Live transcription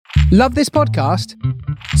Love this podcast?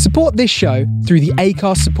 Support this show through the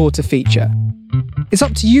Acast supporter feature. It's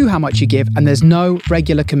up to you how much you give, and there's no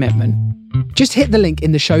regular commitment. Just hit the link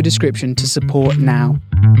in the show description to support now.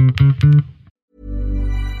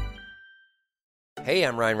 Hey,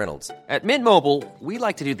 I'm Ryan Reynolds. At Mint Mobile, we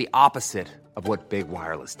like to do the opposite of what Big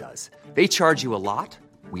Wireless does. They charge you a lot,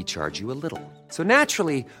 we charge you a little. So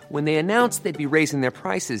naturally, when they announced they'd be raising their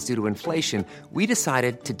prices due to inflation, we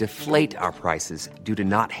decided to deflate our prices due to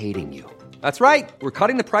not hating you. That's right. We're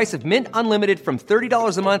cutting the price of Mint Unlimited from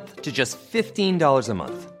 $30 a month to just $15 a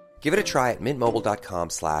month. Give it a try at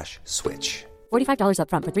mintmobile.com/switch. $45 up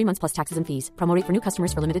front for 3 months plus taxes and fees. Promo rate for new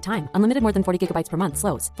customers for limited time. Unlimited more than 40 gigabytes per month.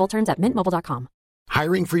 Slows full terms at mintmobile.com.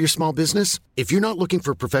 Hiring for your small business? If you're not looking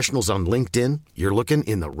for professionals on LinkedIn, you're looking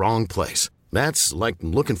in the wrong place. That's like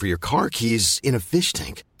looking for your car keys in a fish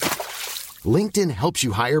tank. LinkedIn helps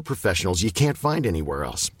you hire professionals you can't find anywhere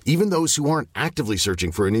else, even those who aren't actively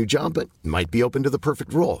searching for a new job but might be open to the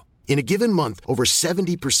perfect role. In a given month, over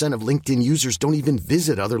 70% of LinkedIn users don't even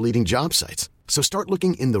visit other leading job sites. So start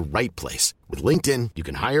looking in the right place. With LinkedIn, you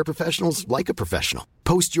can hire professionals like a professional.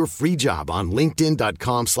 Post your free job on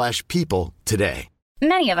linkedin.com/people today.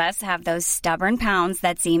 Many of us have those stubborn pounds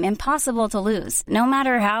that seem impossible to lose, no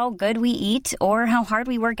matter how good we eat or how hard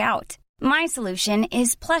we work out. My solution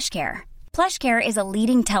is PlushCare. PlushCare is a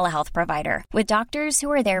leading telehealth provider with doctors who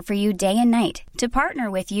are there for you day and night to partner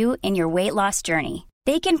with you in your weight loss journey.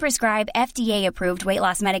 They can prescribe FDA-approved weight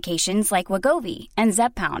loss medications like Wegovy and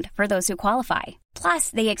Zepbound for those who qualify. Plus,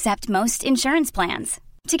 they accept most insurance plans.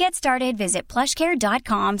 To get started, visit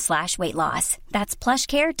plushcare.com/weightloss. That's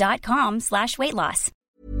plushcare.com/weightloss.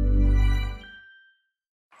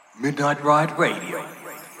 Midnight Riot Radio.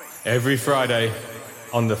 Every Friday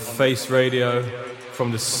on the Face Radio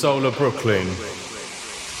from the soul of Brooklyn.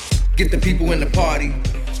 Get the people in the party.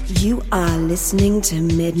 You are listening to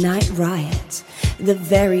Midnight Riot, the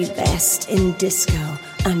very best in disco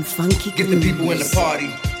and funky Get the people in the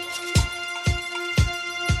party.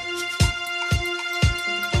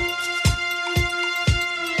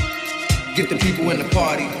 Get the people in the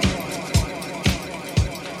party.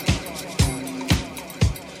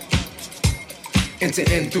 Enter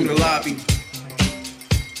in through the lobby.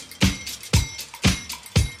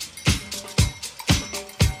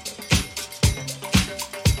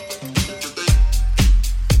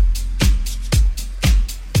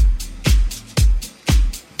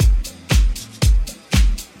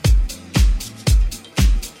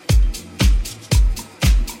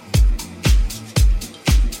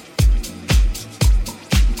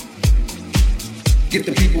 Get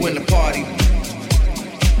the people in the party.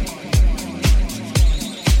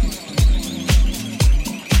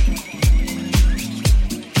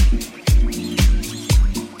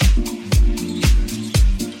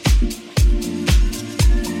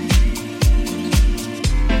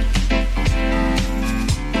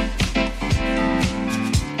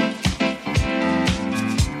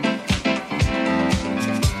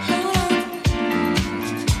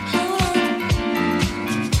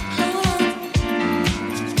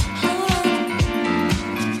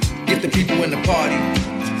 Get the people in the party.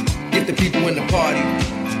 Get the people in the party.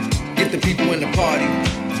 Get the people in the party.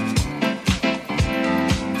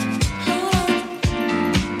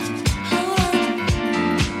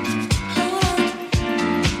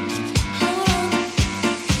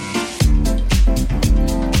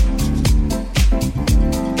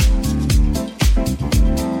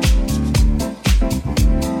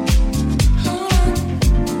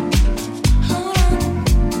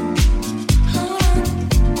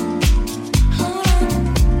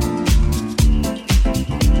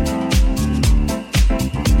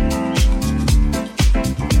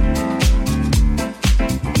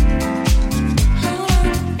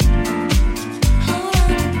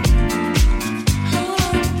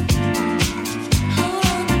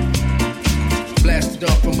 Blasted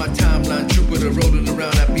off on my timeline, Jupiter rolling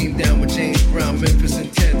around. I beam down with James Brown, Memphis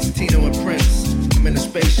Intense, Tino and Prince. I'm in a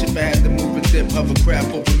spaceship, I had to move and dip,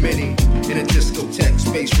 hovercraft over mini. In a discotheque,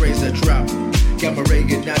 space rays I drop. Gamma ray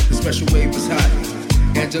get knocked, the special wave is hot.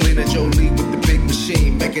 Angelina Jolie with the big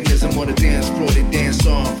machine, mechanism on the dance floor, they dance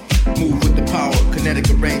off. Move with the power, kinetic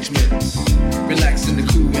arrangements. Relax in the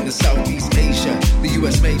cool in the Southeast Asia, the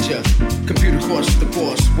US major. Computer course the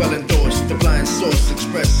course, well endorsed. The blind source,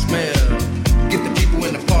 express smell. Get the people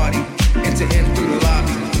in the party, enter in through the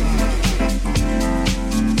lobby.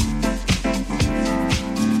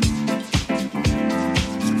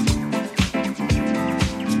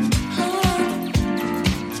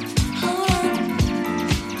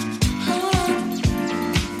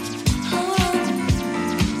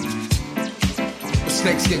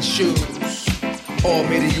 Snakeskin shoes, all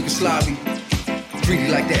made of Yugoslavia. Greedy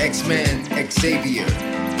like the X-Man, Xavier.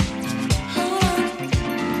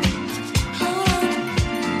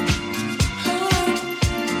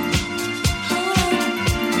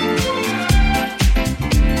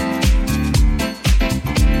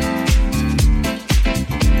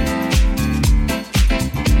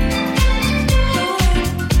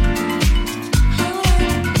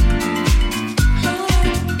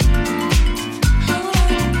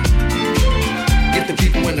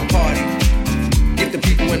 Get the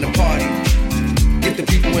people in the party. Get the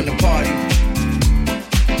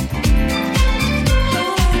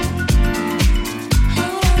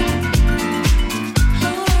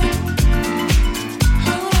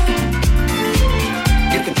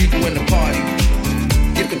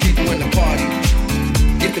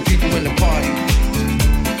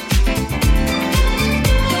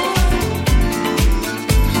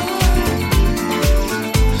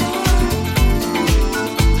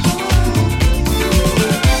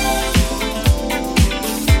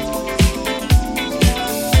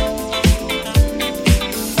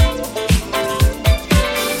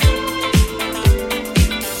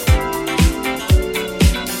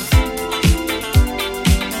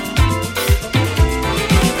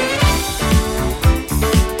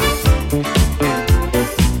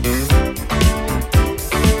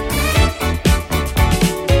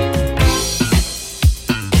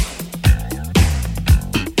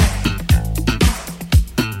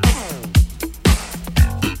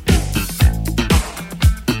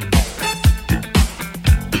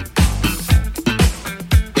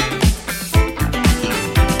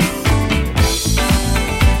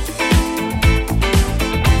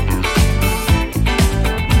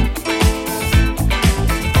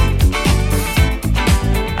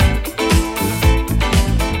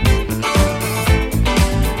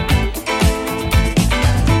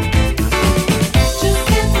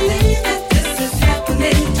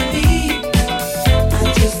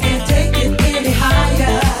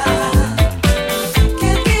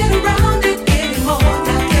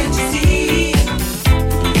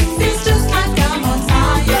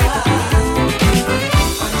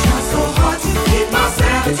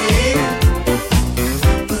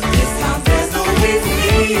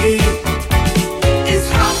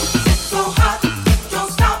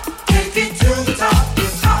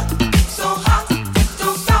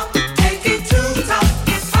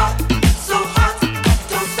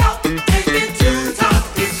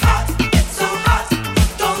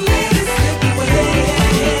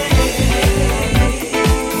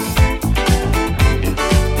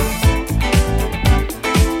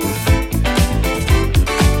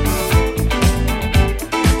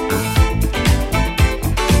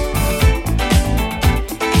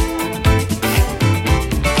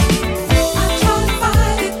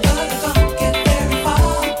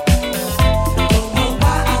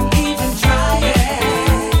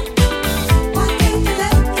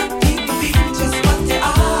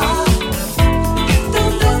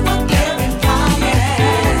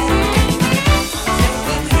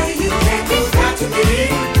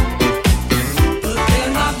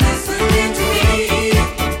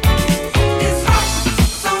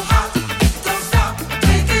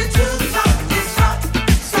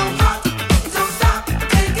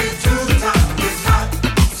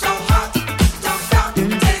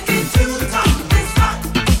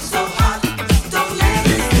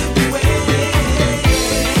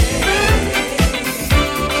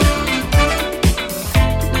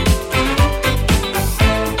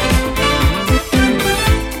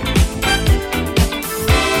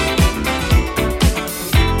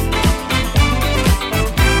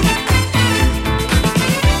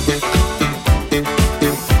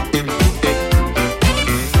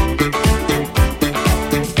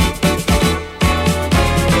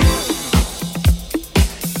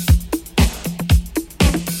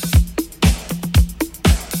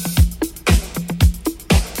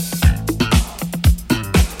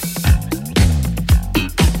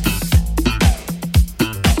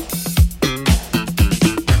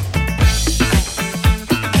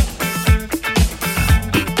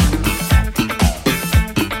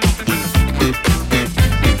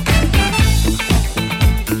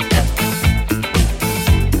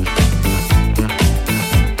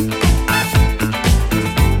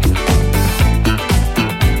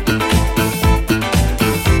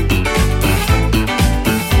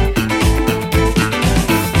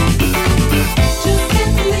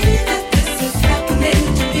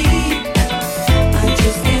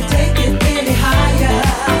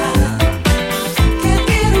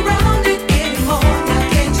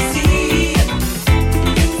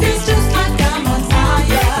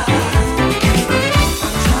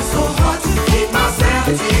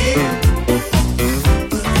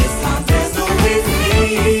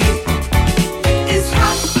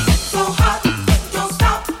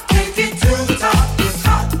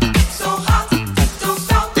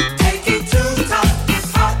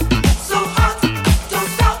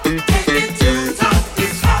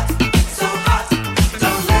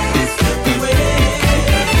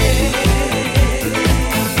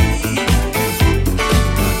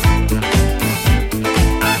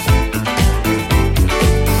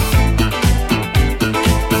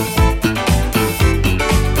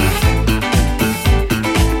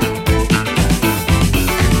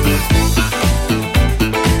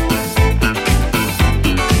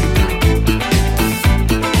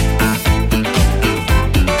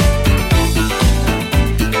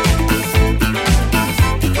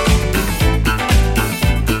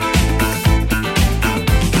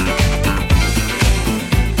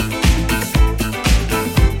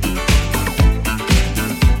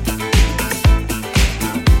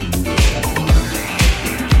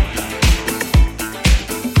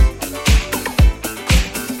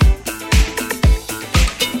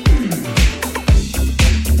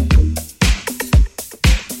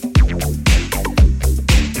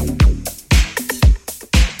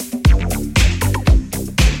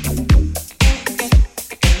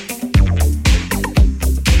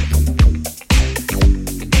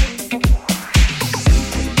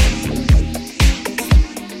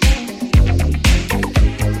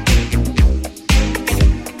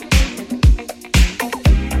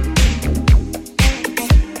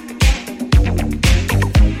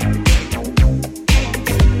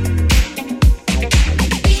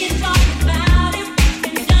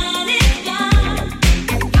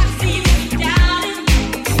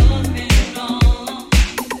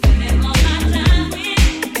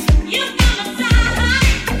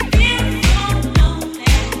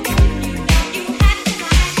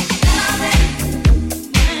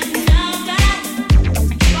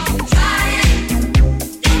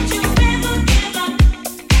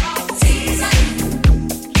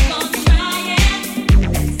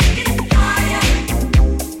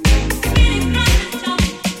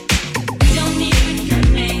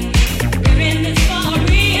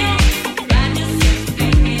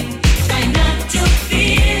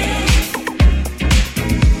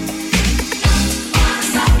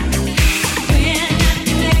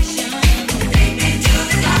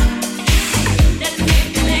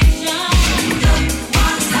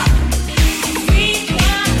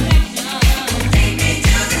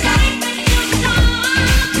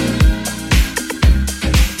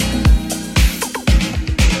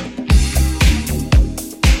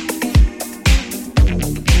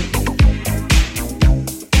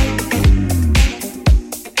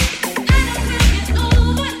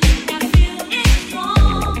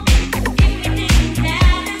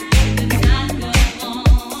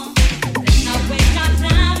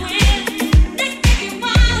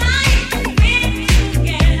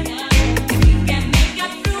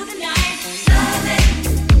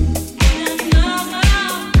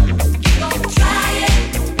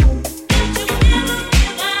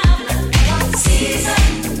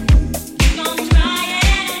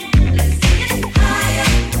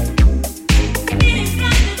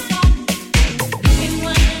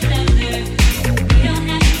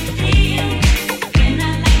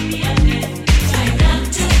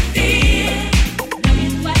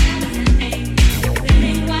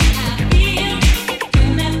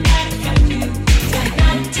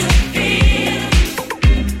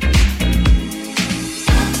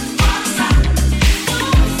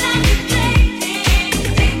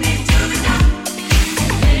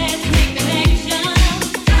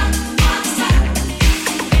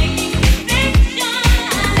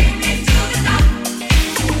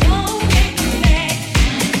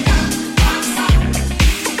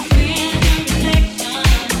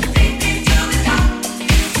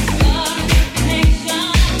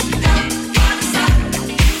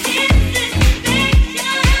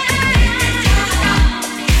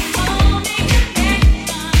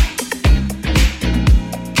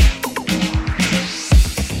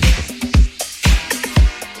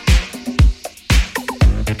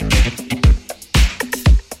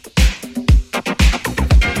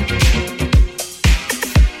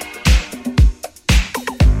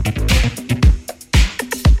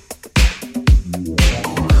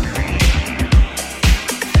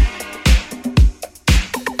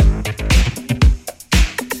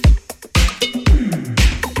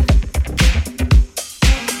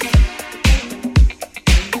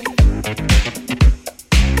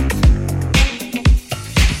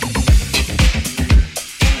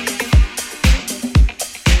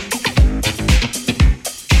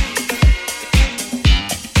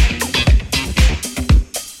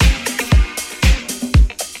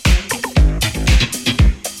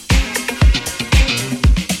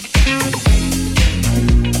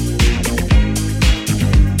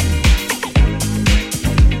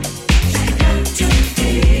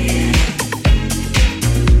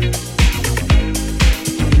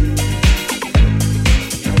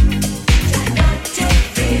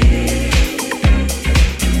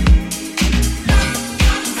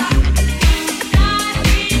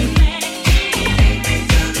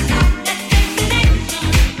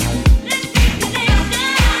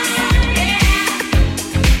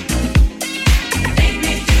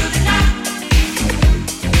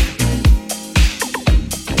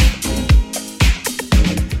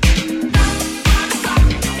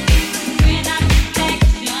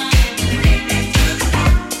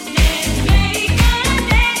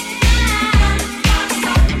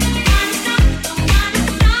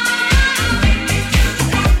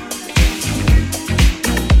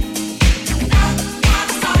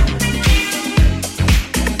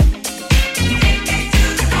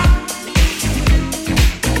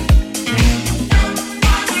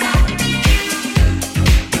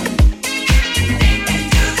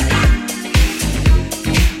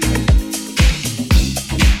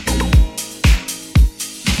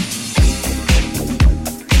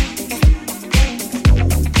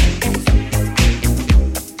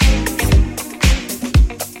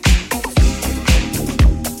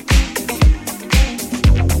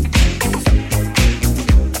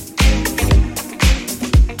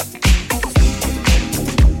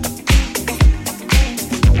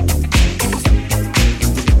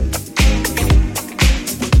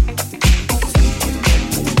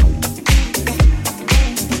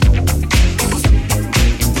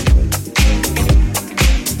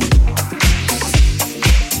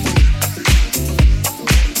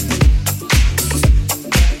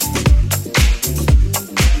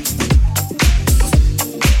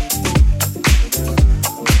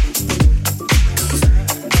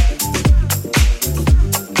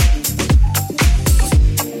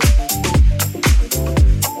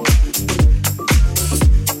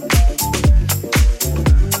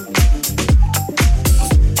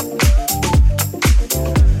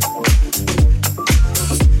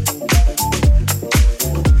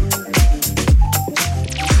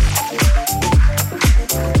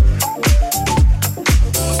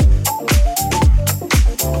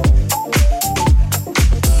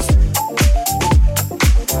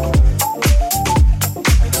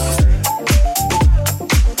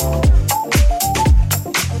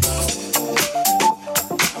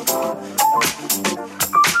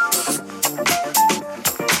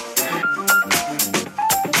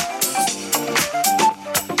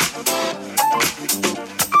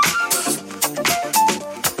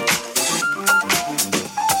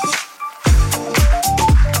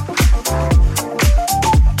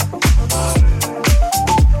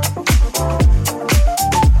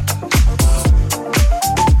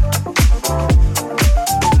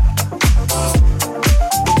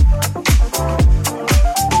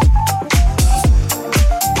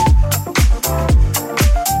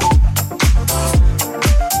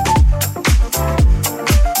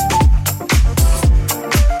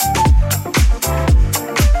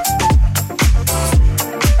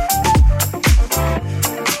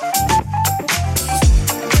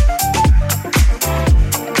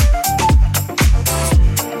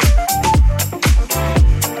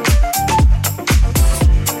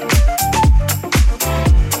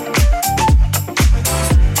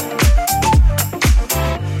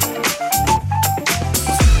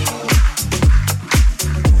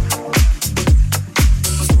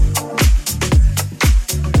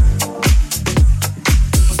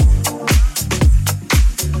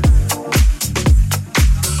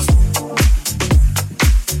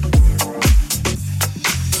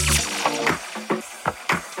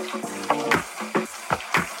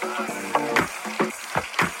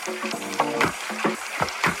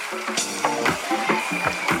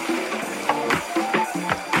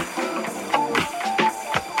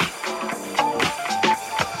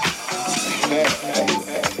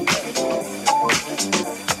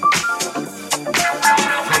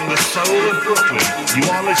Brooklyn, you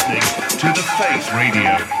are listening to The Face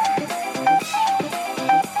Radio.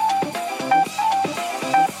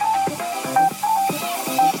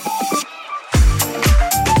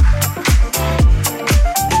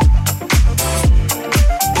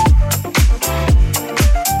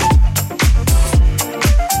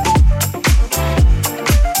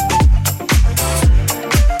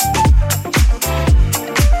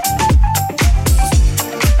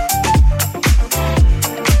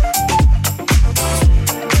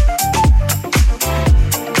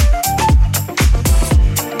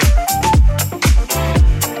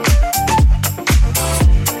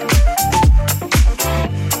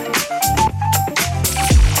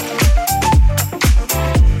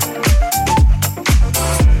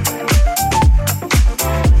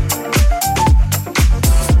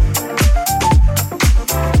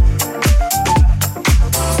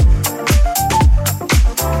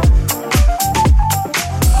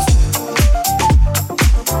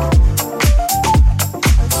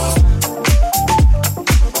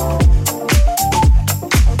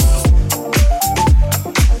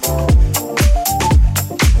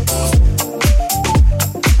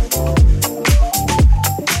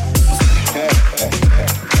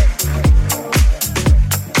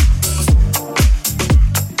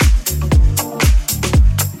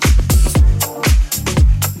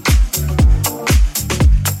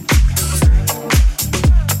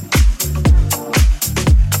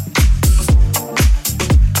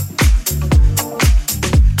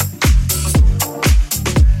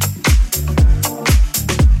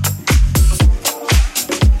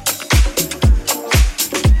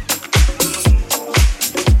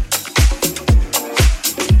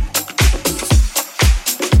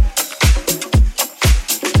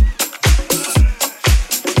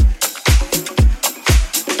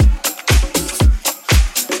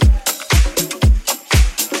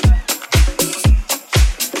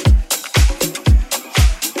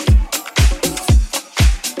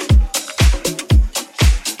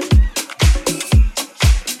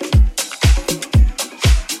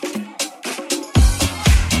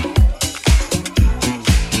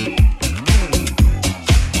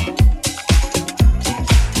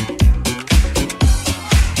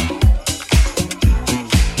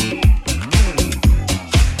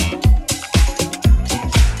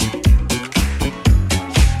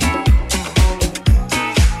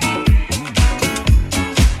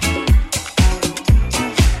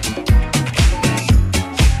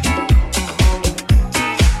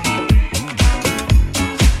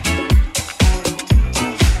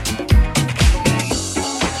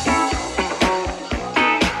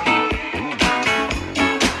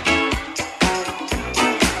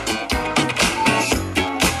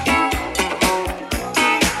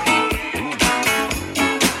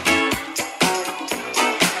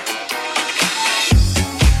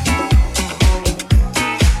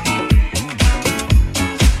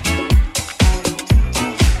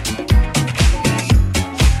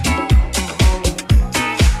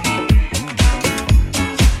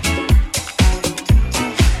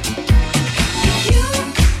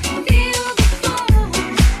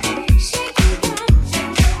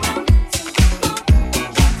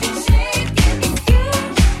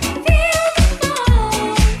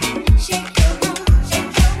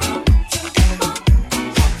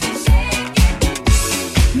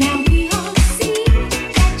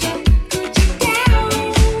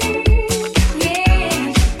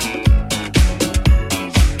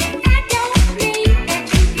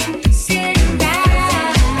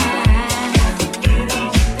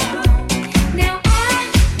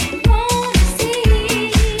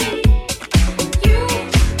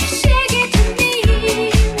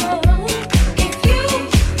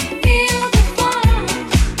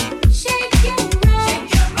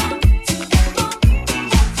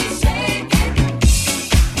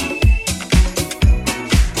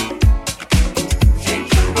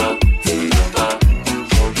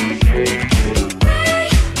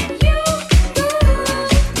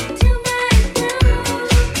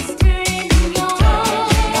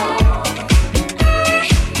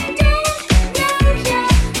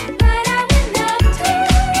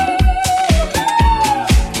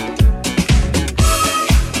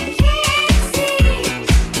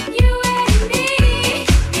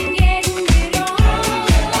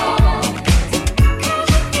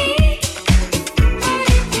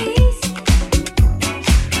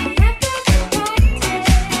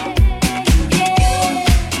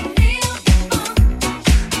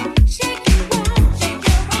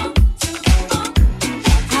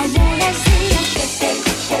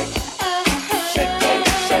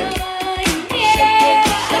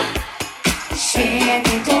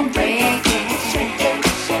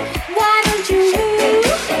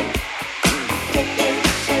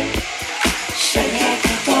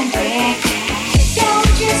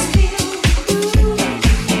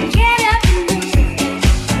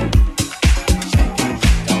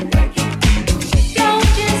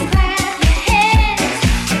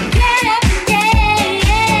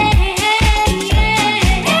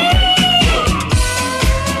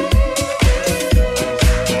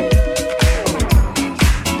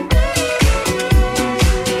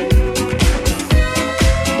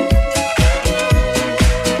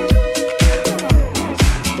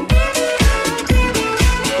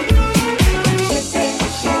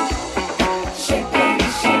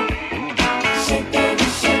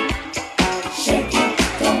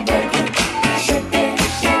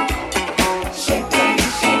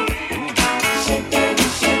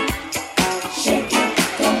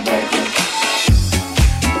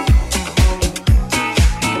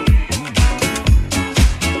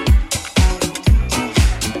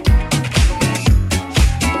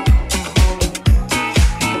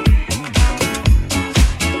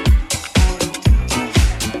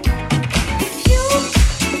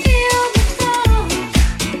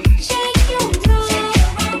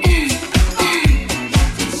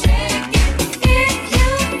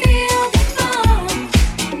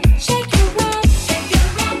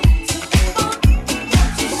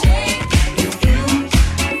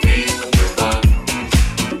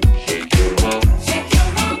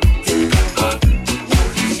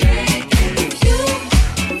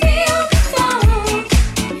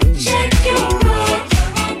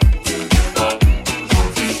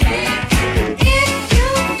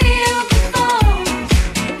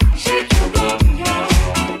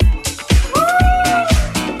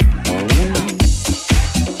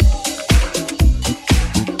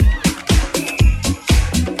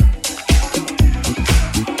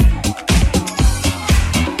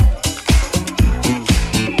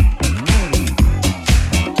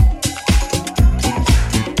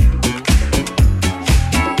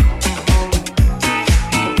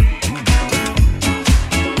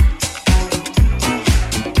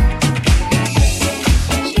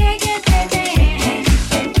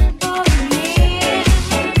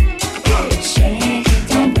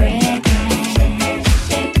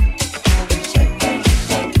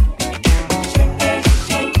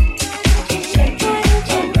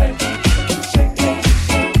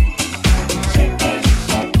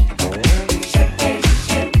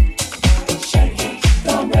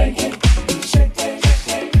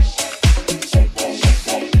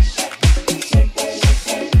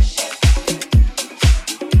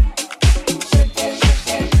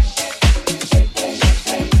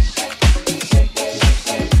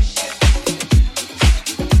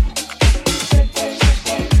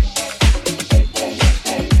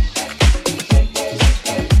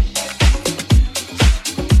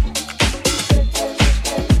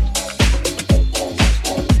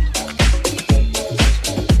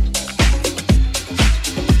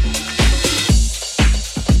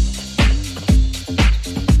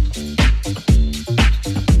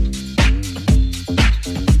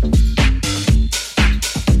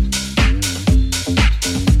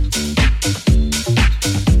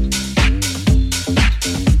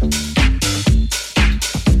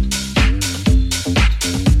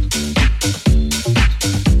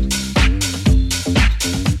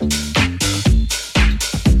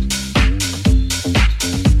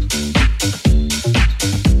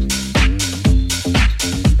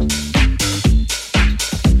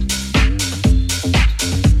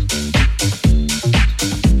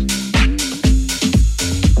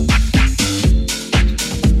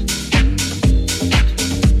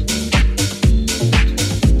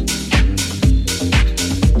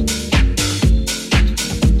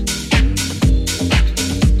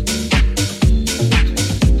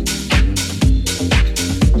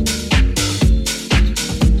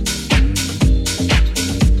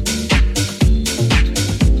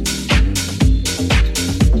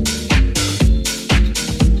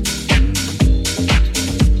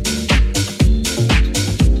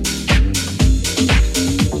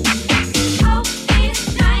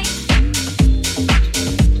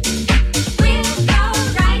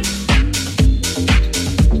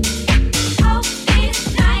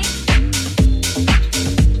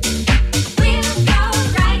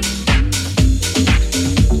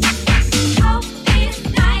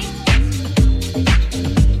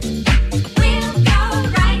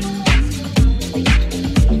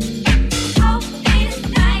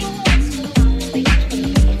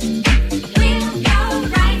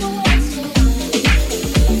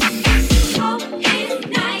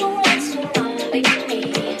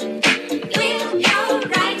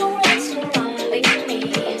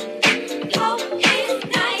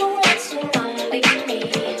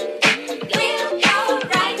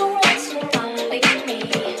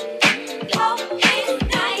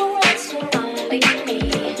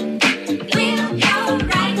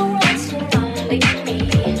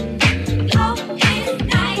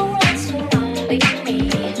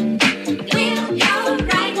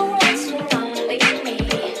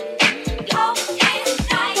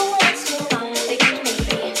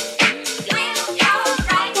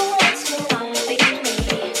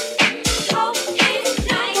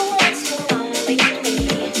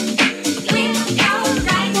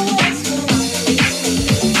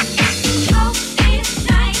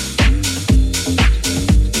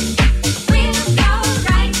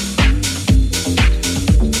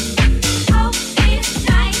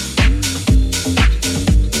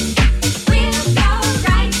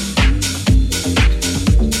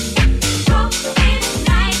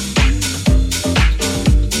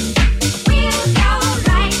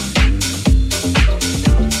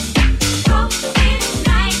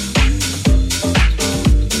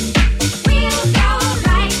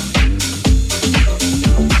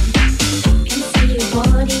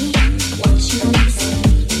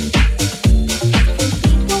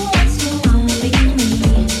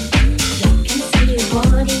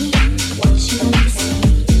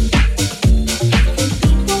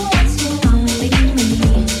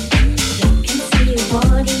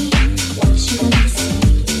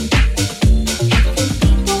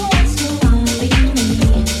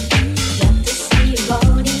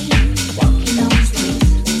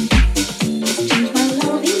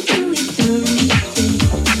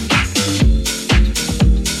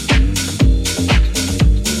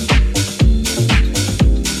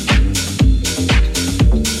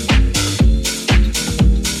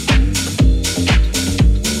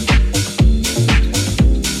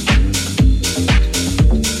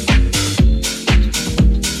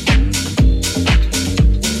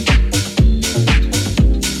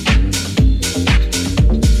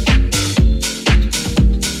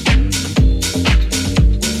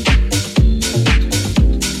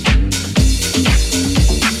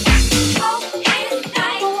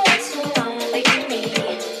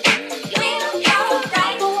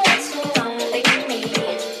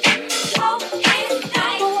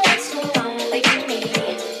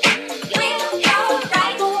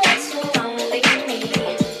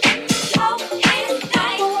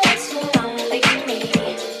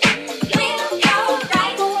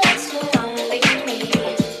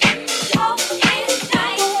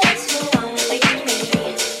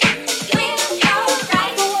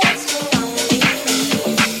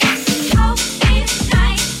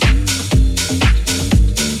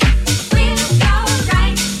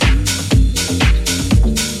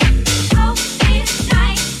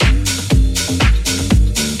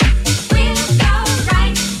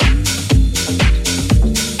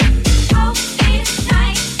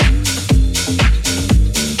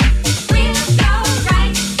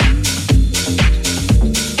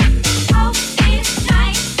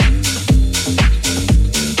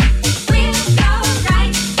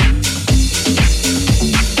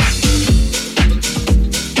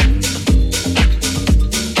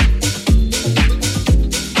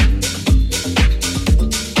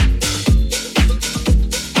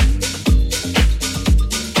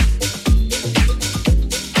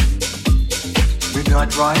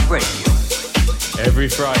 every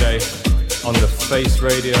Friday on the Face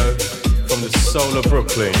Radio from the soul of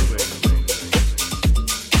Brooklyn.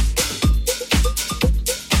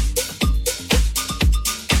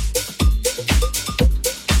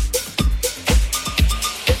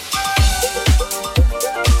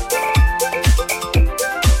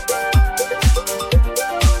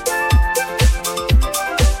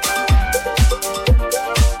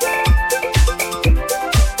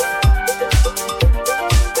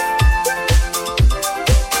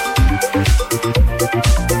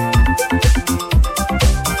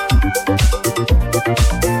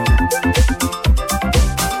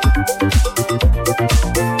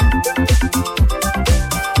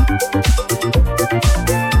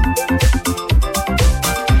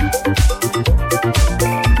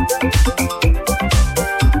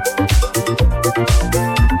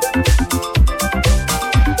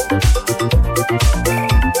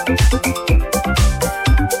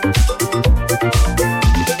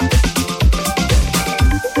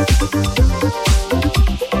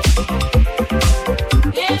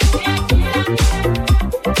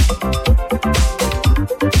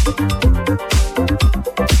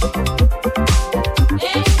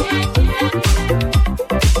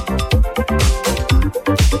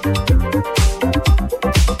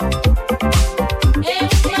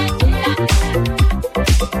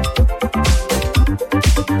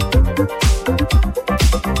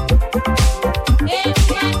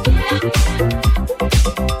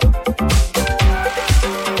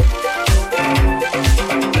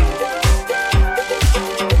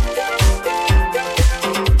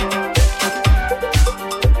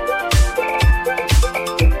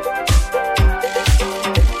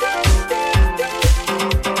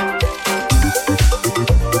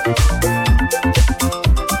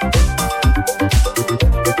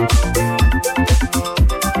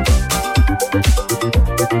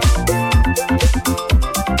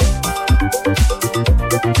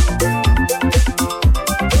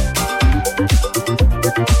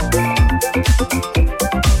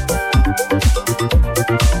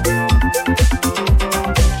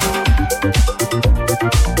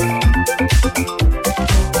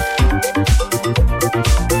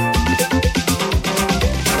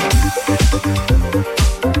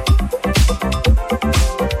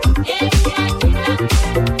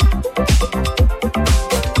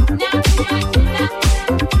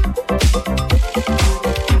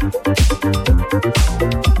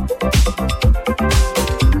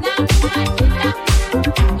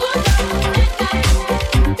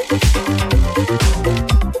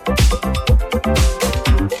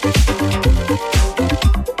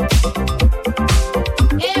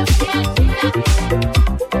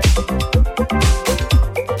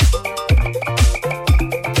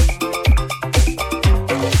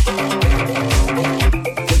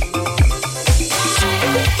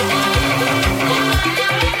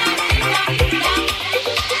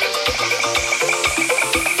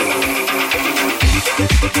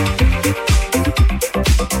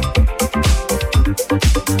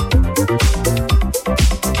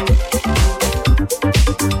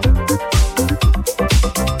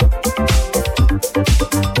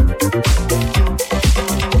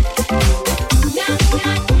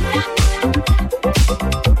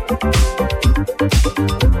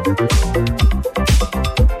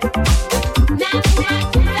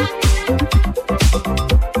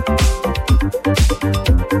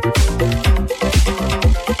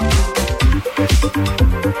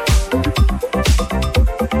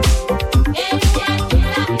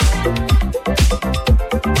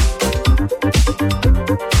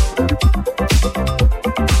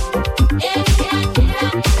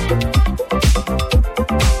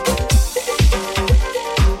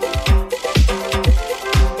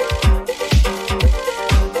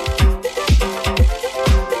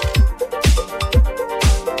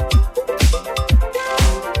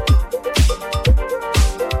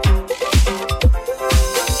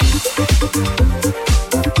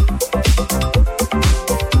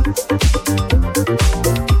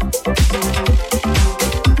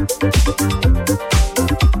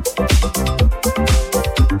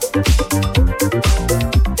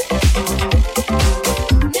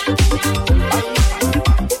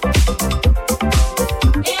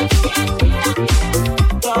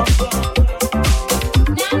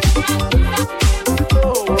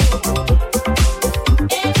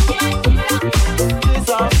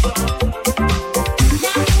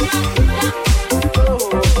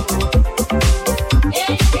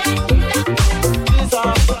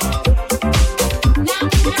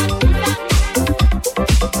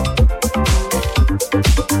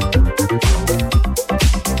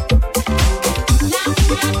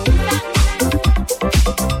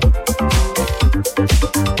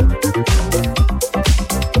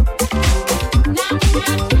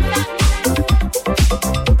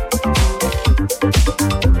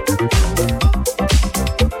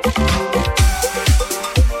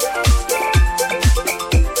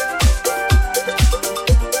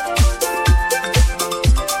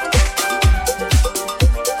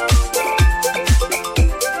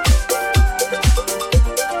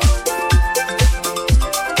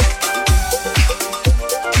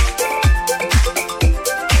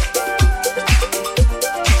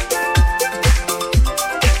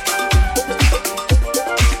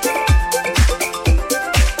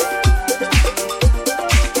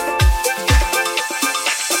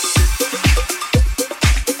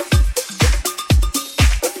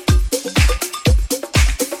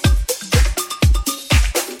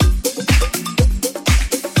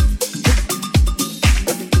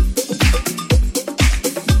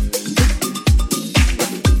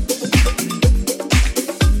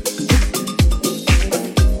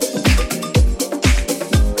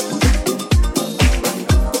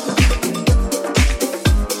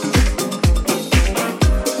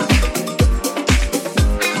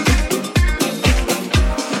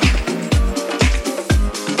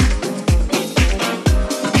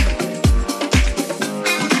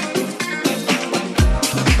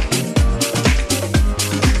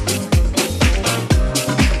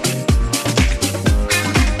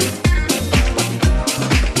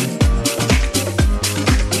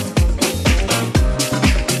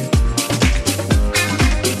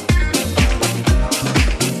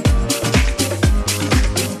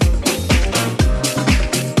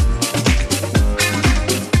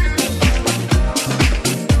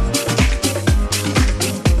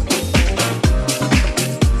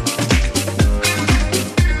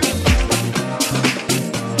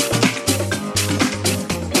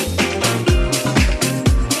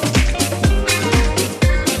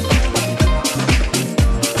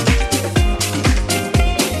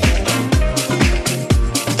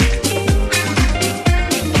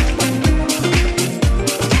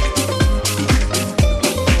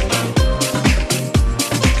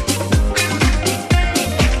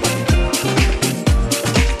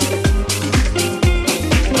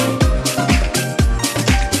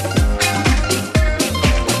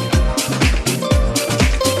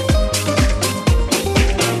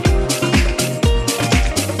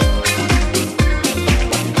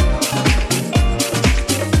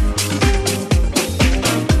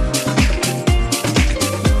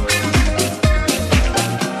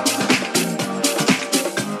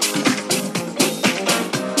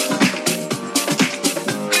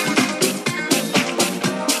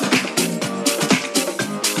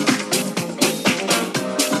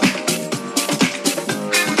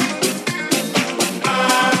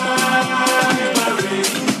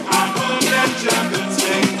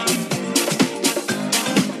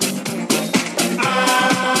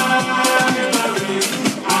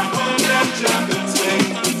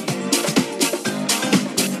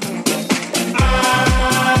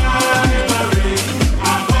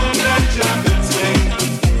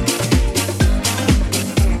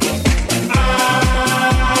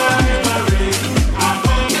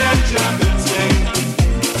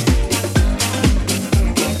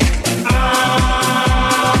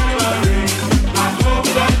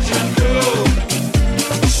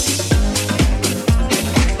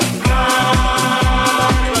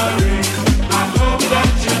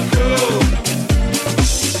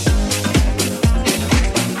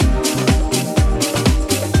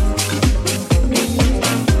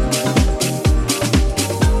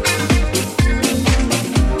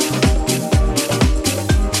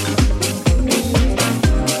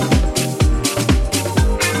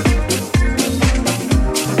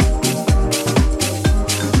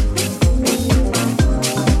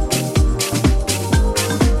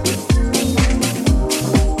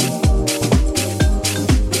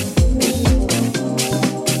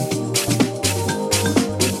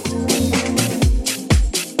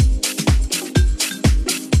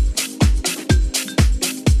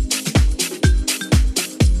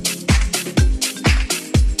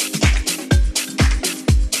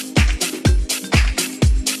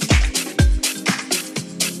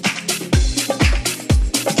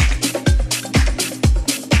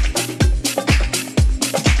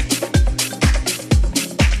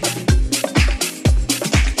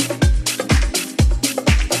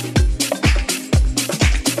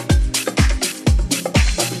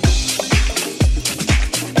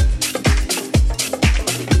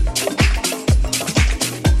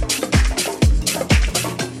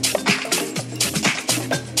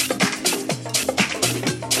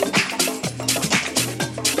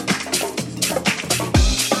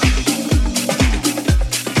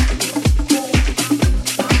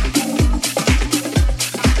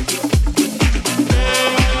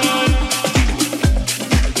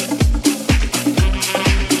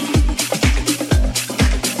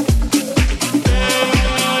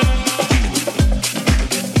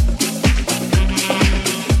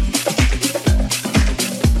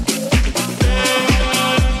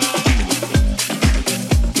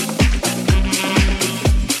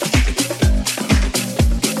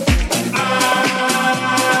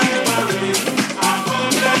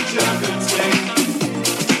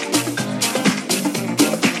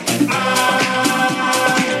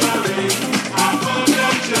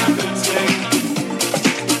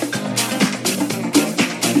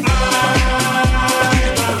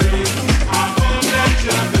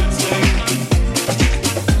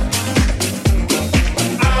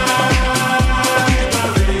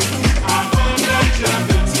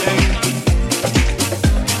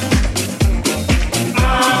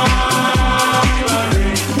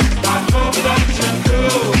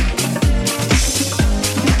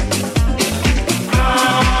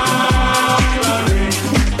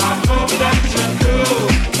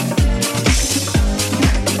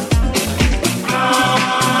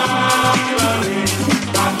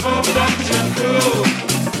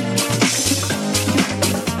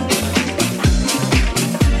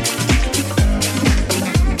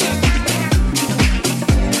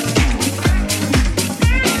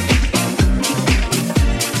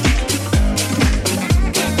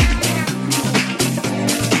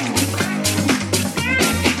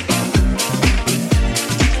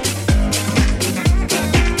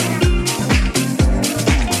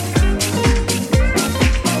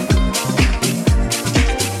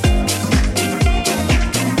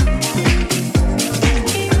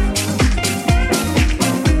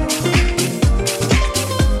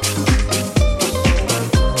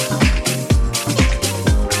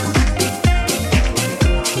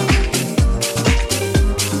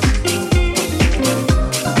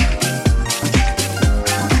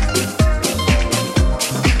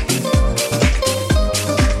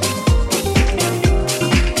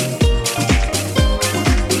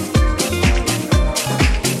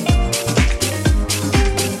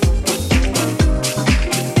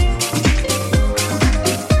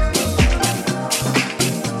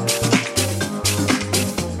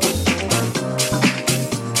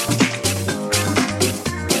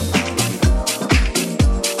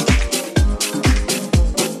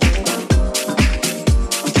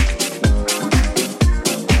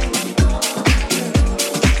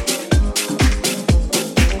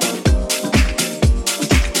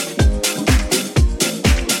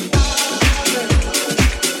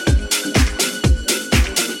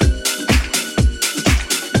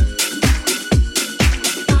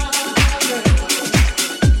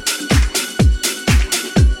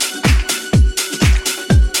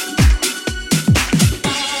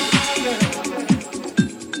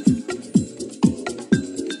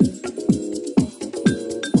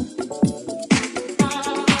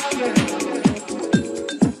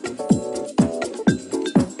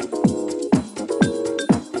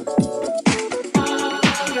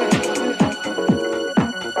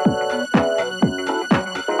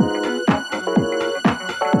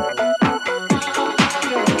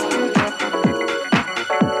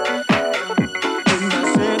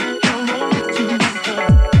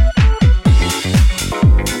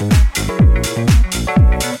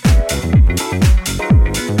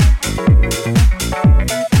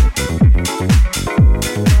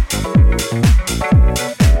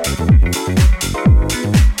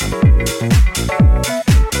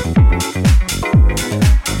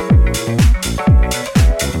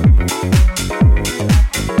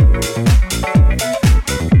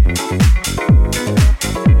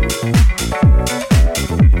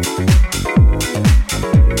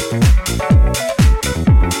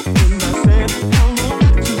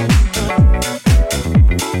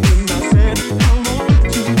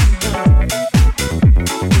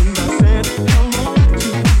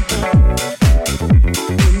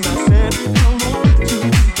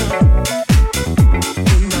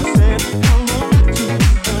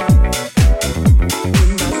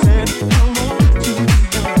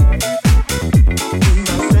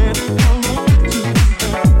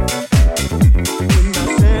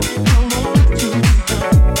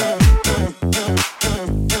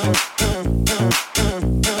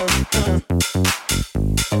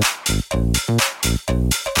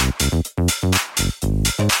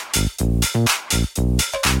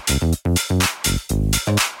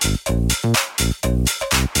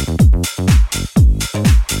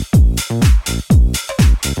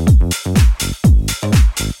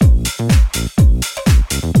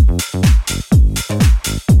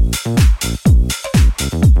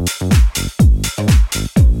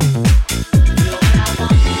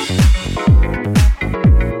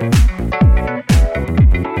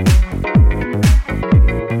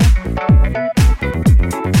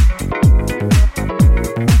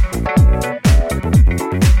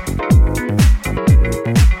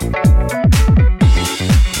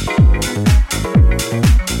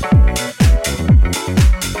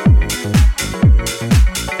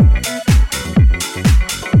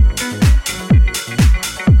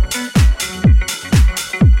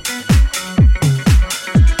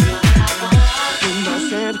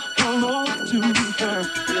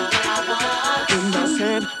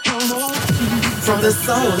 from the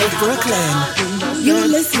soul of Brooklyn. You're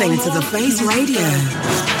listening to The Face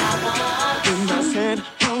Radio.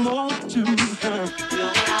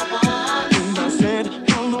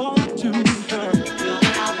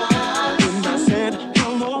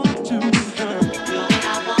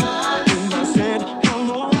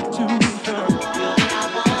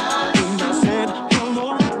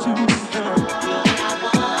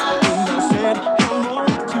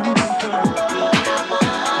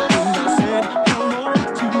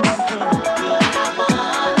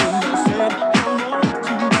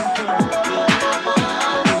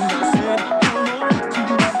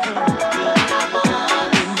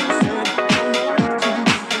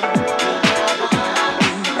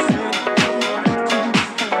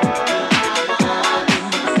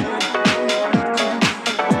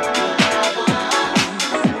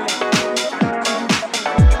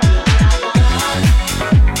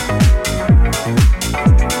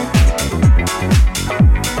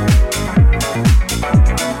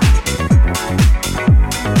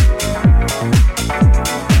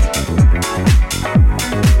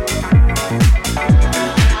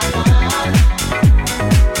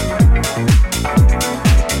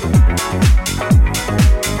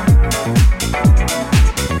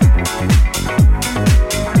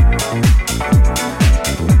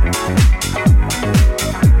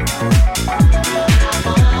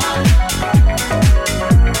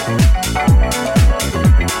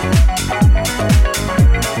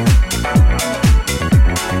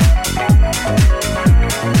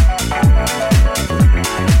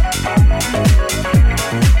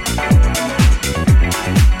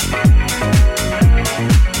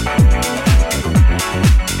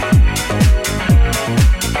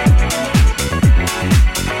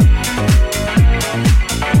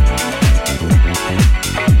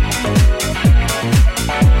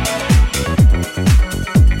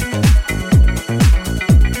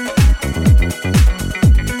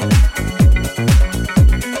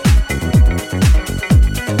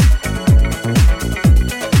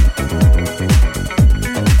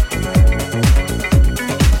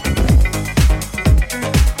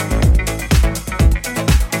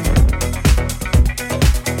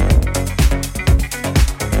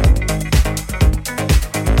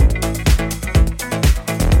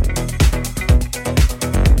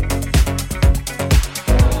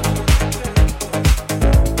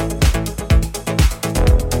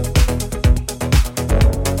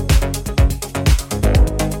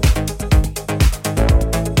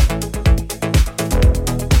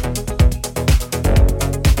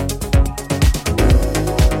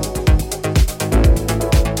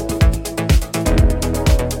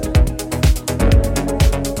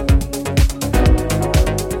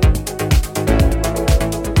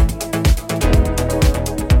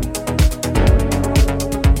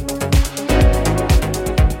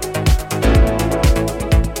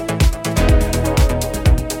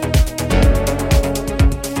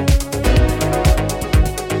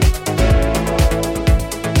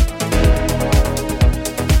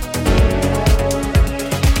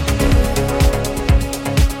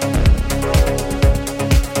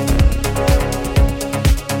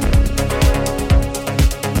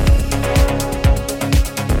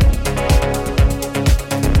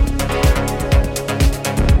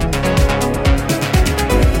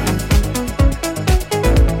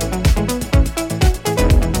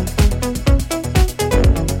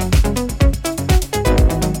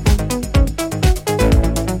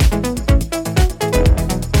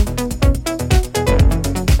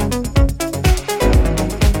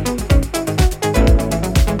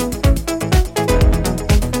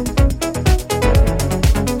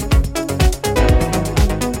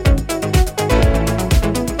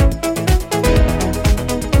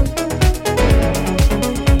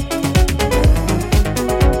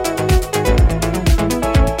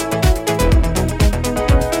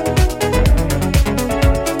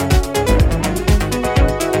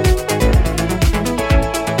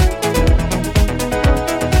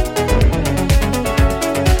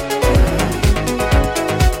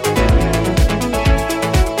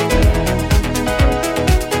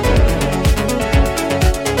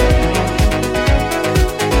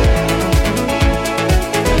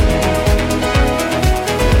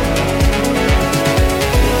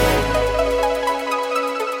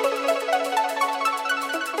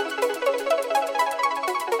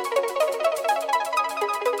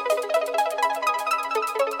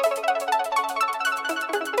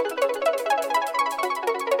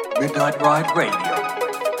 Midnight Riot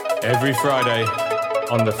Radio. Every Friday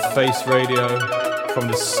on the Face Radio from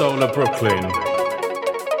the soul of Brooklyn.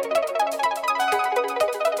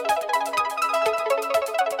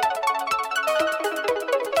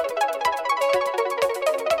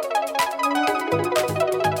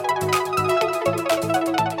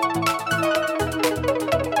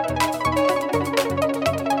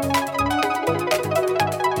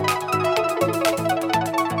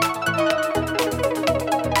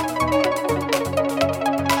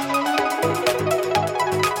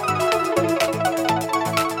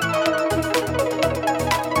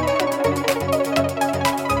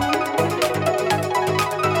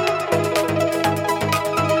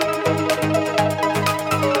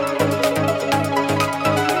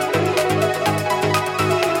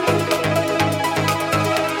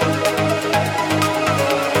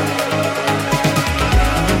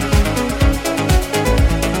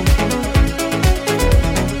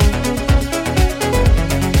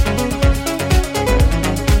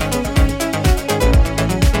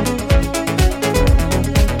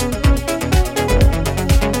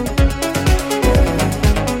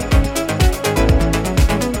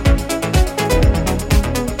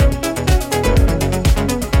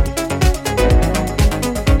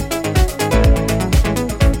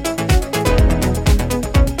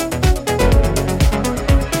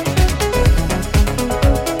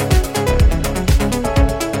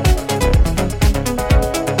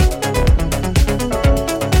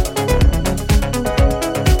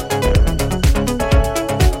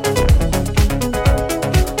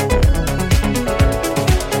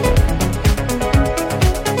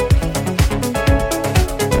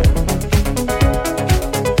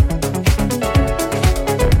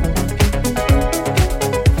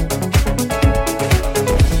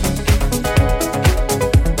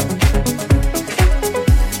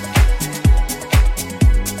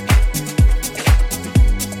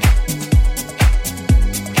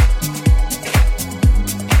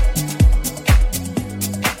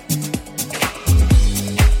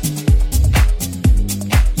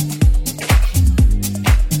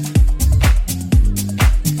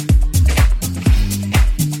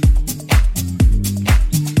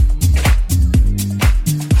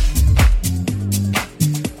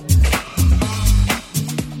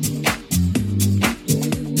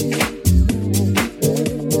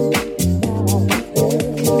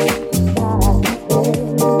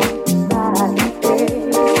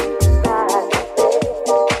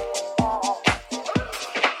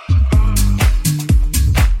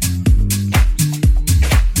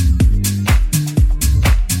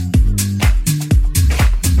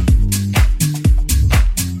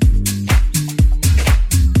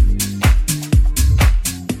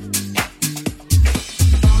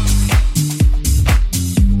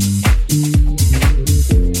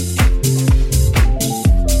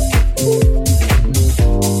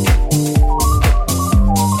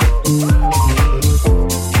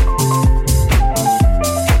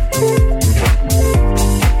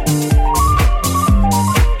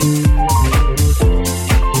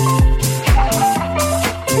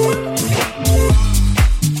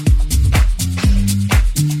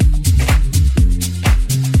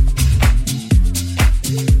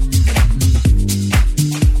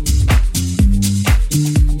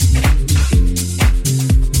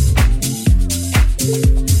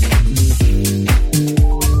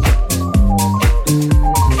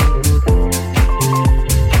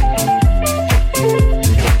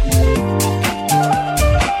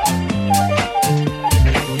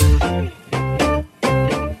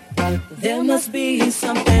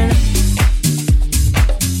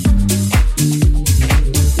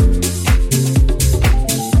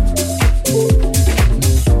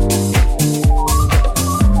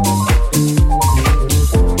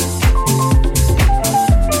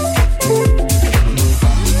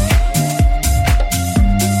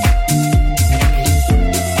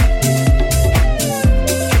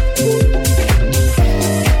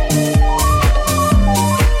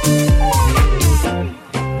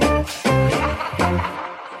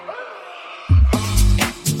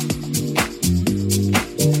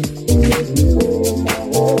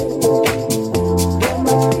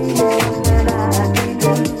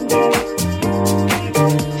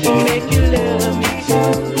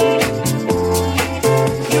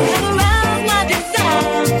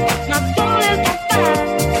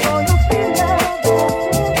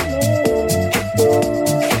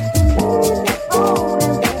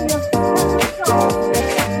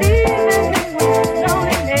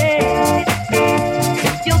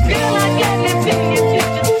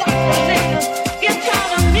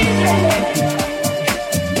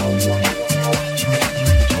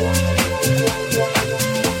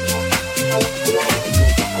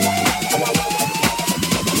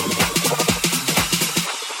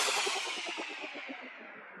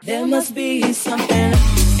 There must be something.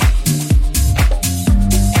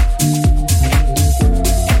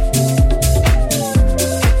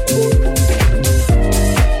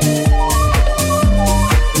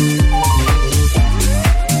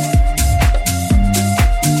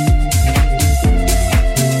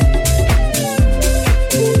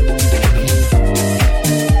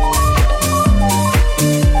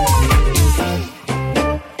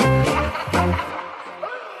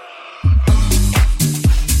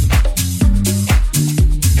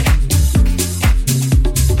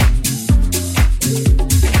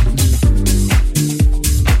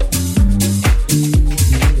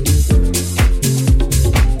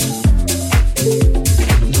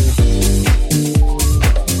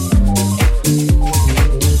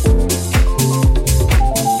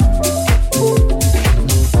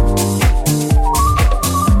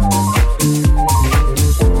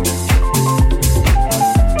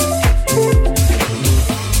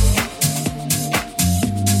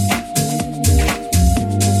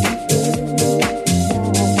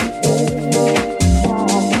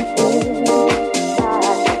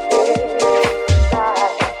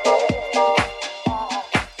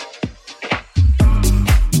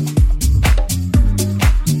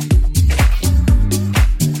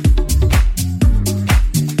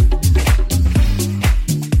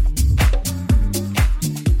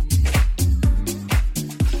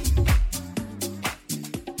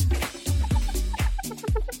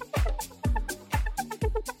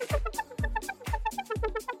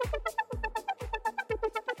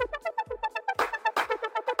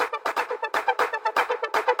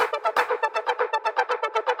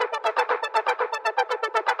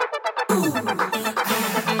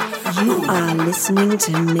 You are listening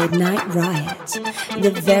to Midnight Riot,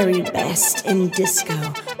 the very best in disco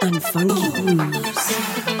and funky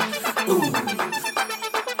grooves.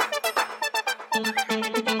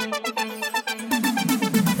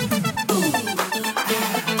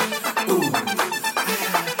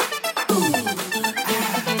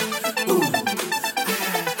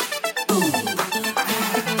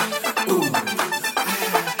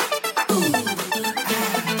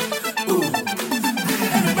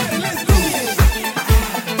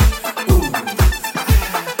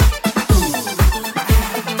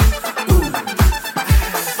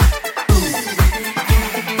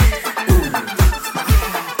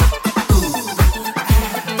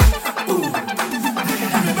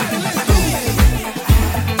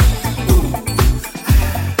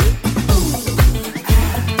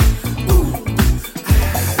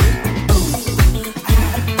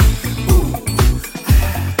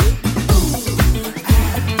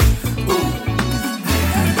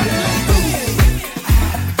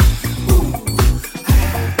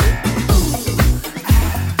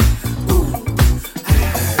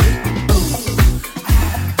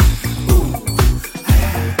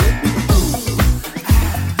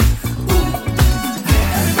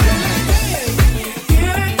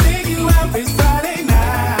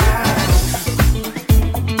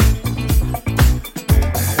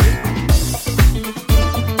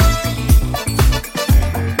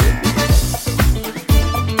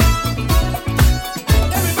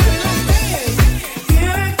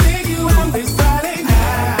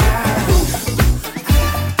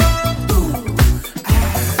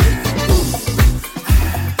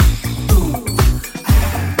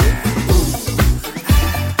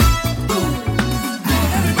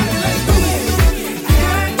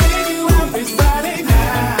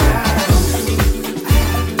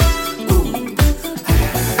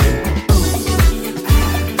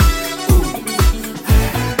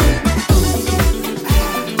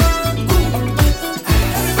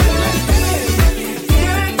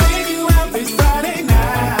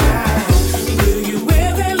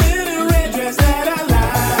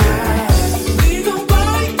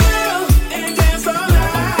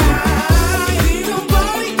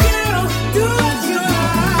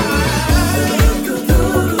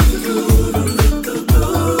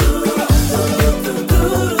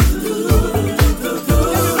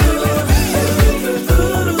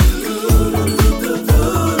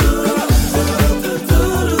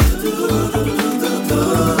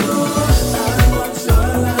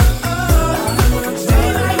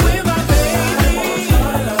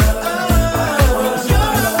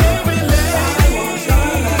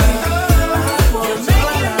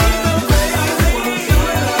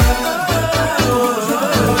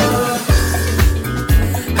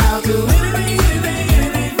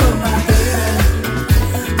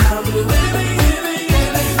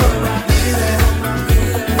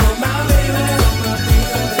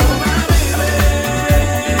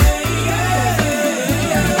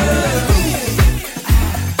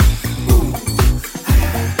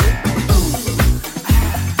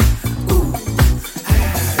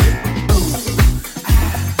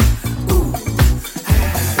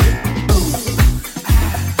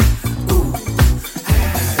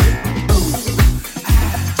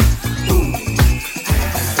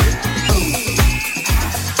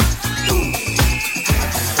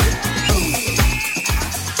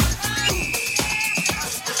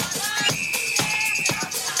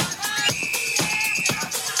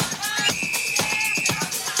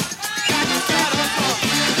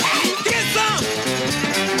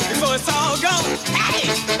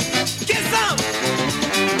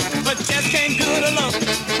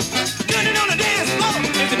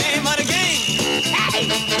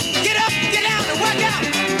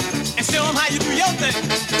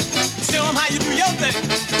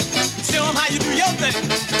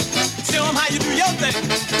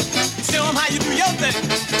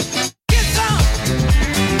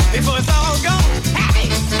 before it's all gone. Hey,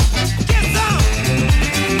 get some,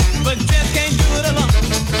 but just can't do it alone.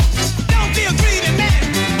 Don't be a greedy man,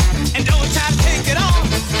 and don't try to take it on.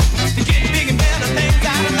 To get big and better things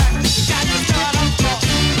out of life, you got to start off small.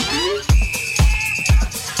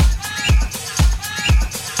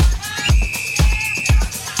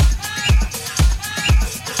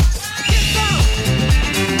 Get some,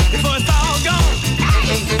 before it's all gone.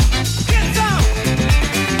 Hey, get some,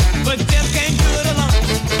 but just can't do it alone.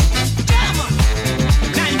 Come on.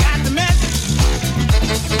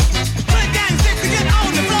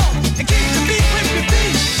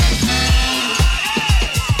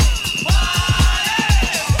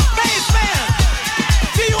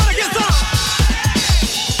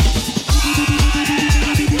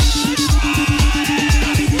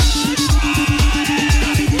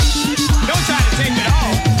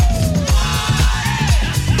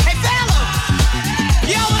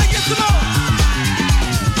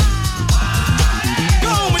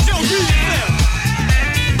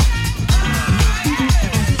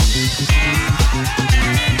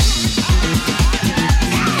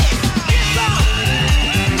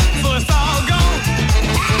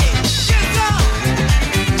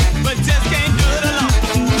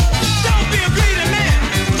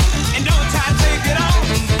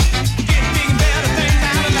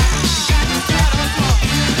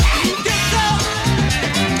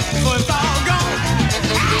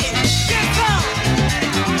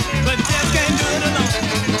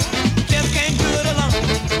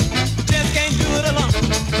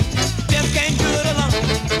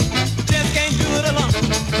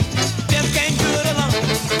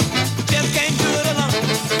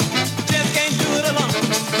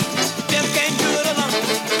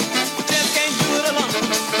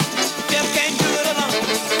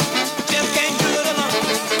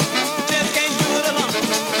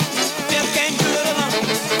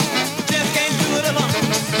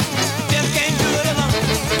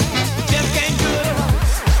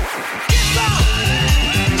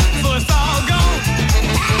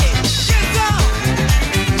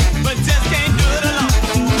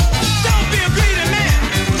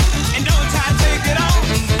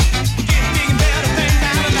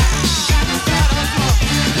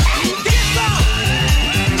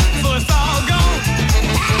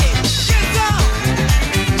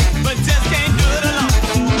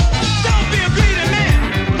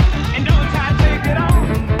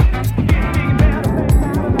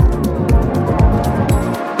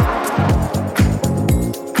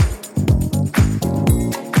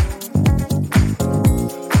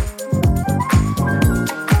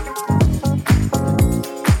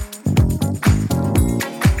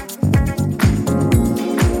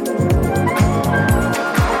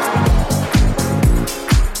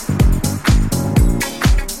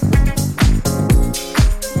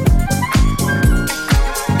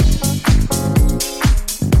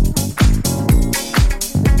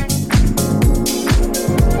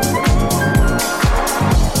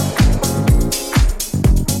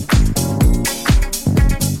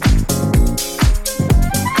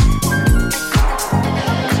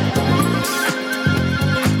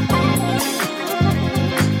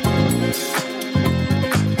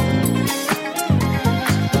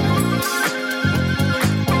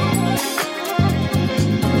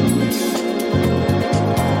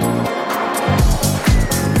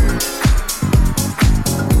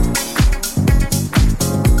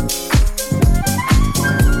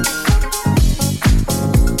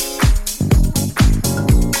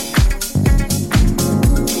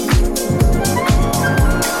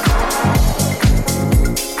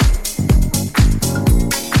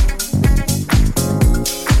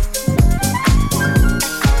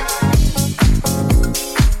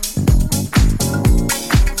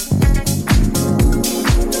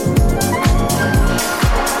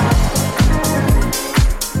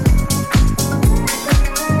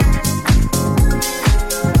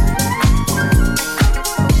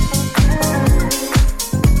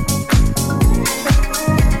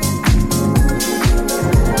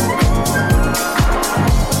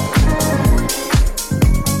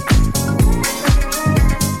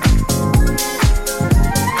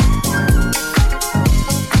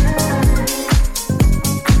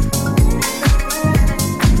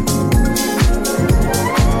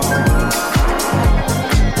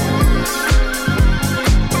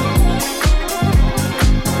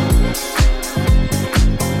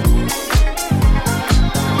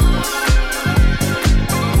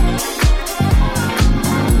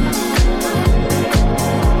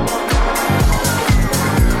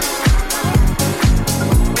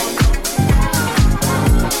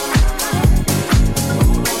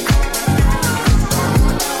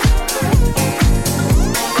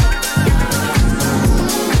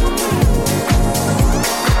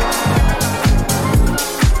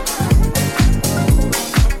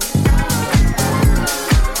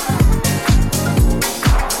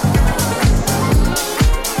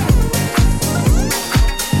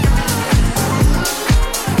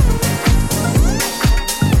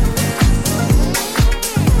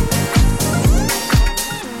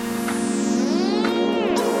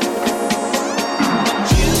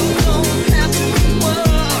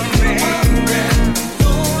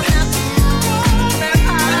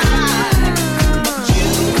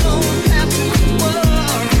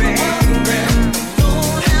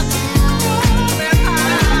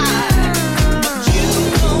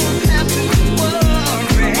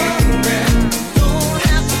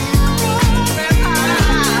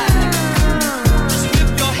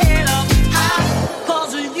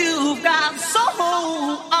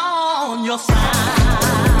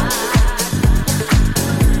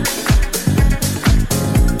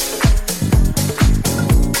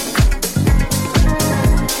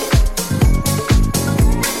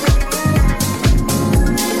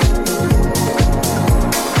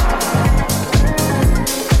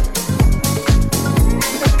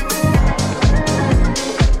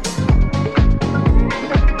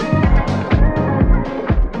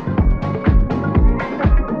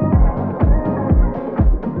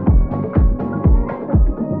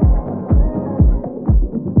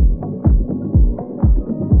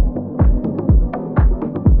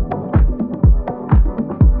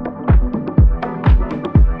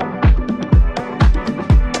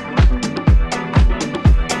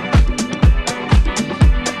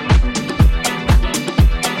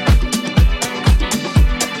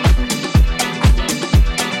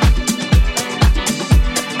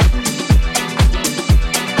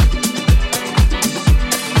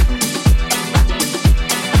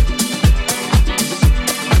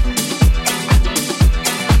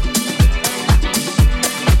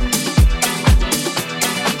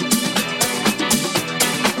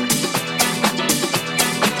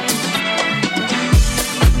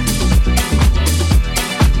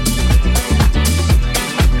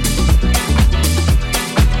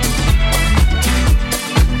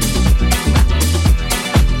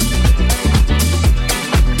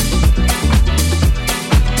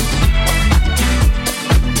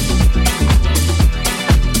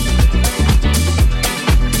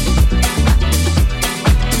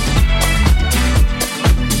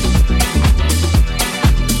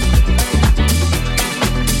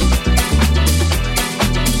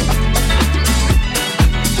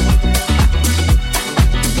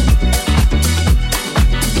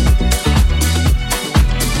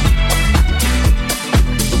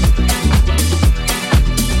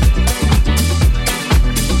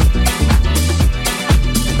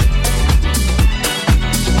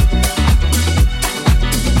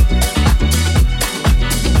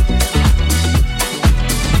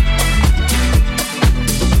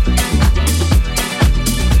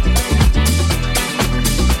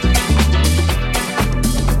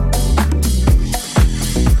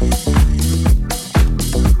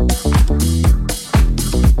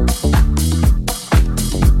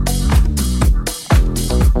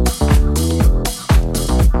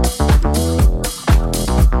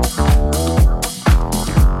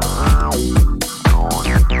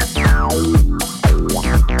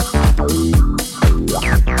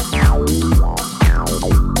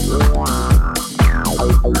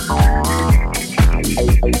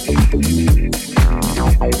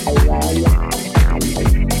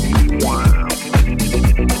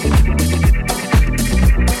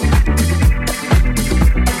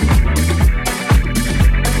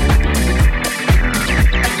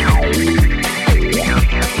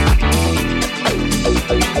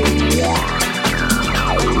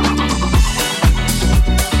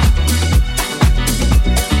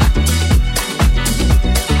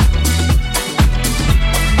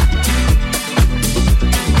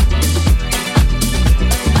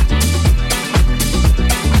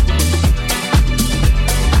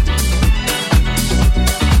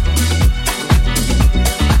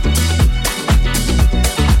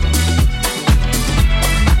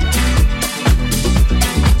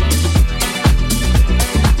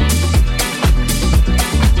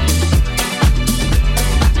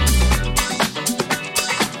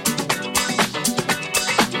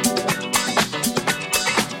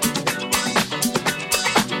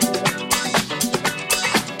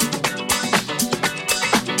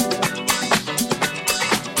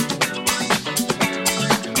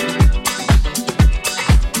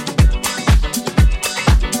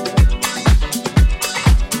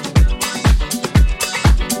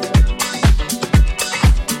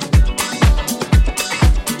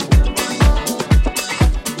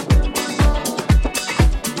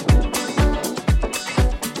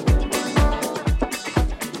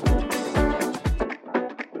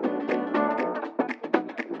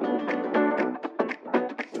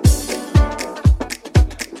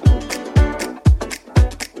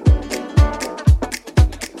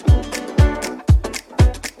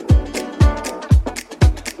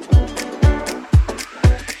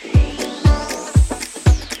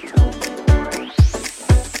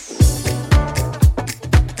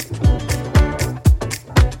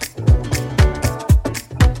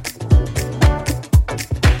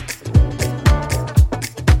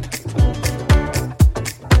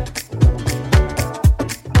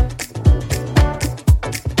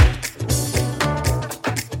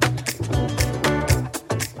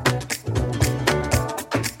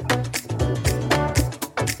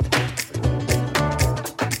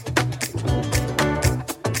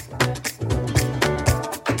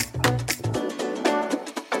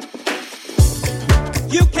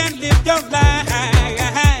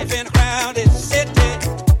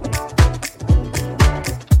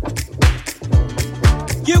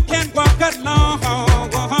 along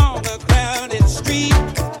the crowded street,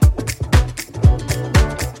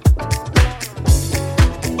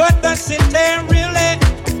 but the city really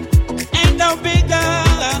ain't no bigger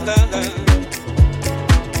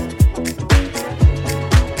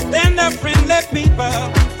than the friendly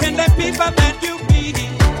people that you meet.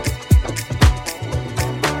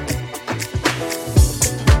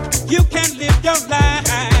 You can live your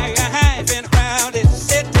life in a crowded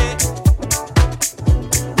city.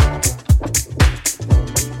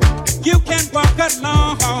 You can walk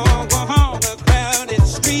along the crowded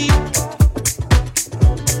street,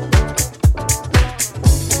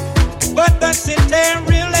 but the city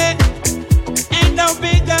really ain't no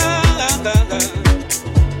bigger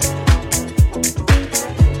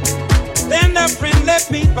than the friendly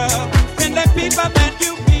people that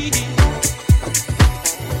you meet.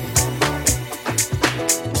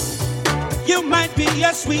 You might be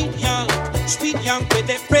a sweet young,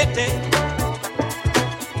 pretty.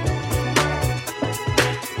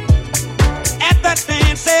 At the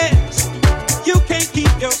dances, you can't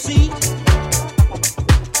keep your seat.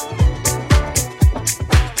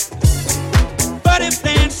 But if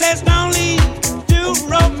dances don't lead to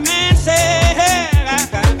romance,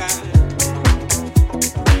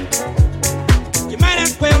 you might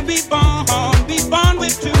as well be born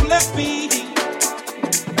with two left feet.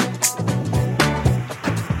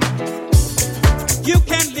 You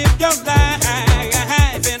can live your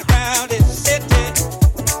life in a crowded city.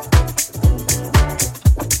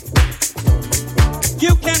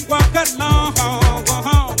 You can walk along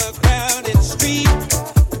the crowded street,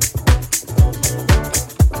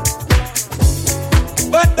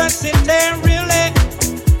 but the city really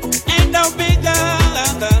ain't no bigger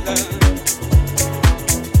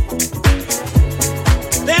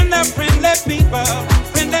than the friendly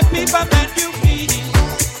people that you meet.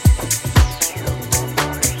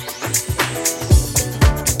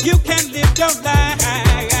 You can live your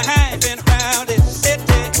life in a crowded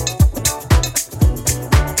city.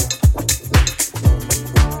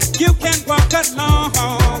 You can walk along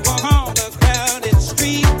the crowded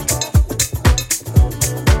street,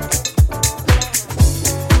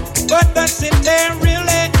 but the city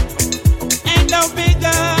really ain't no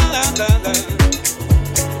bigger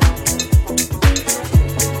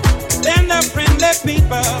than the friendly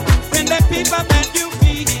people that you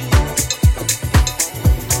meet.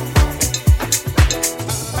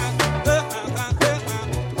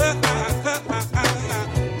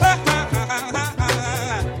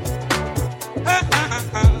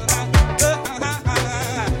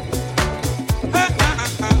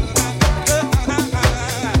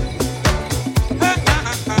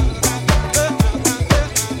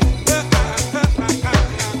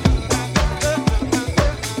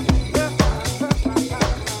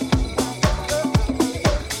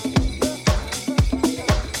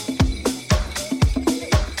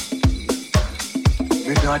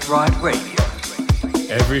 Riot Radio.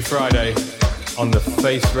 Every Friday on the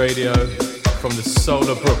Face Radio from the soul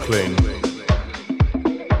of Brooklyn.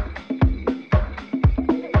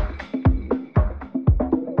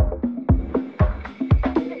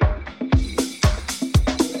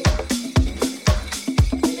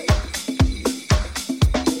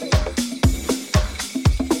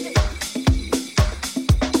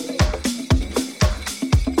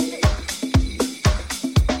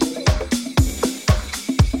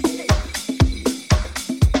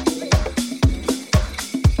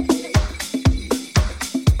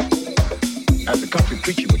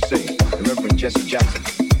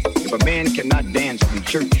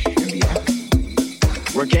 Church and be happy.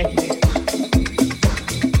 Where can he dance?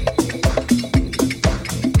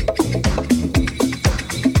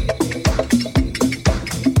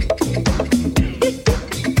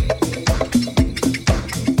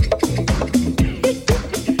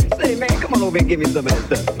 Say, man, come on over and give me some of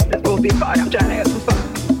that stuff. Let's go be a party. I'm trying to have some fun.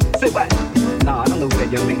 Say what? No, I don't know who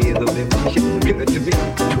that young lady is over there, but she sure look good to me.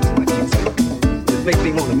 What you say? Just makes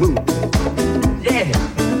me want to move. Yeah.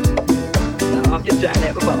 I'm just trying to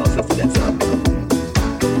have a ball, sister, that's all.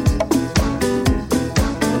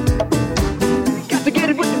 Got to get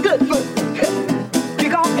it with the good foot.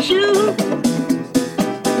 Kick off the shoe.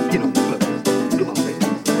 Get on the floor. Come on, baby.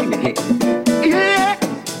 Give me a hand. Yeah.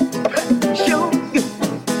 Show.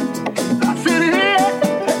 I said yeah.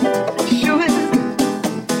 Show it.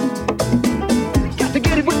 Got to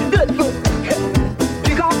get it with the good foot.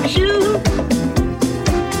 Kick off the shoe.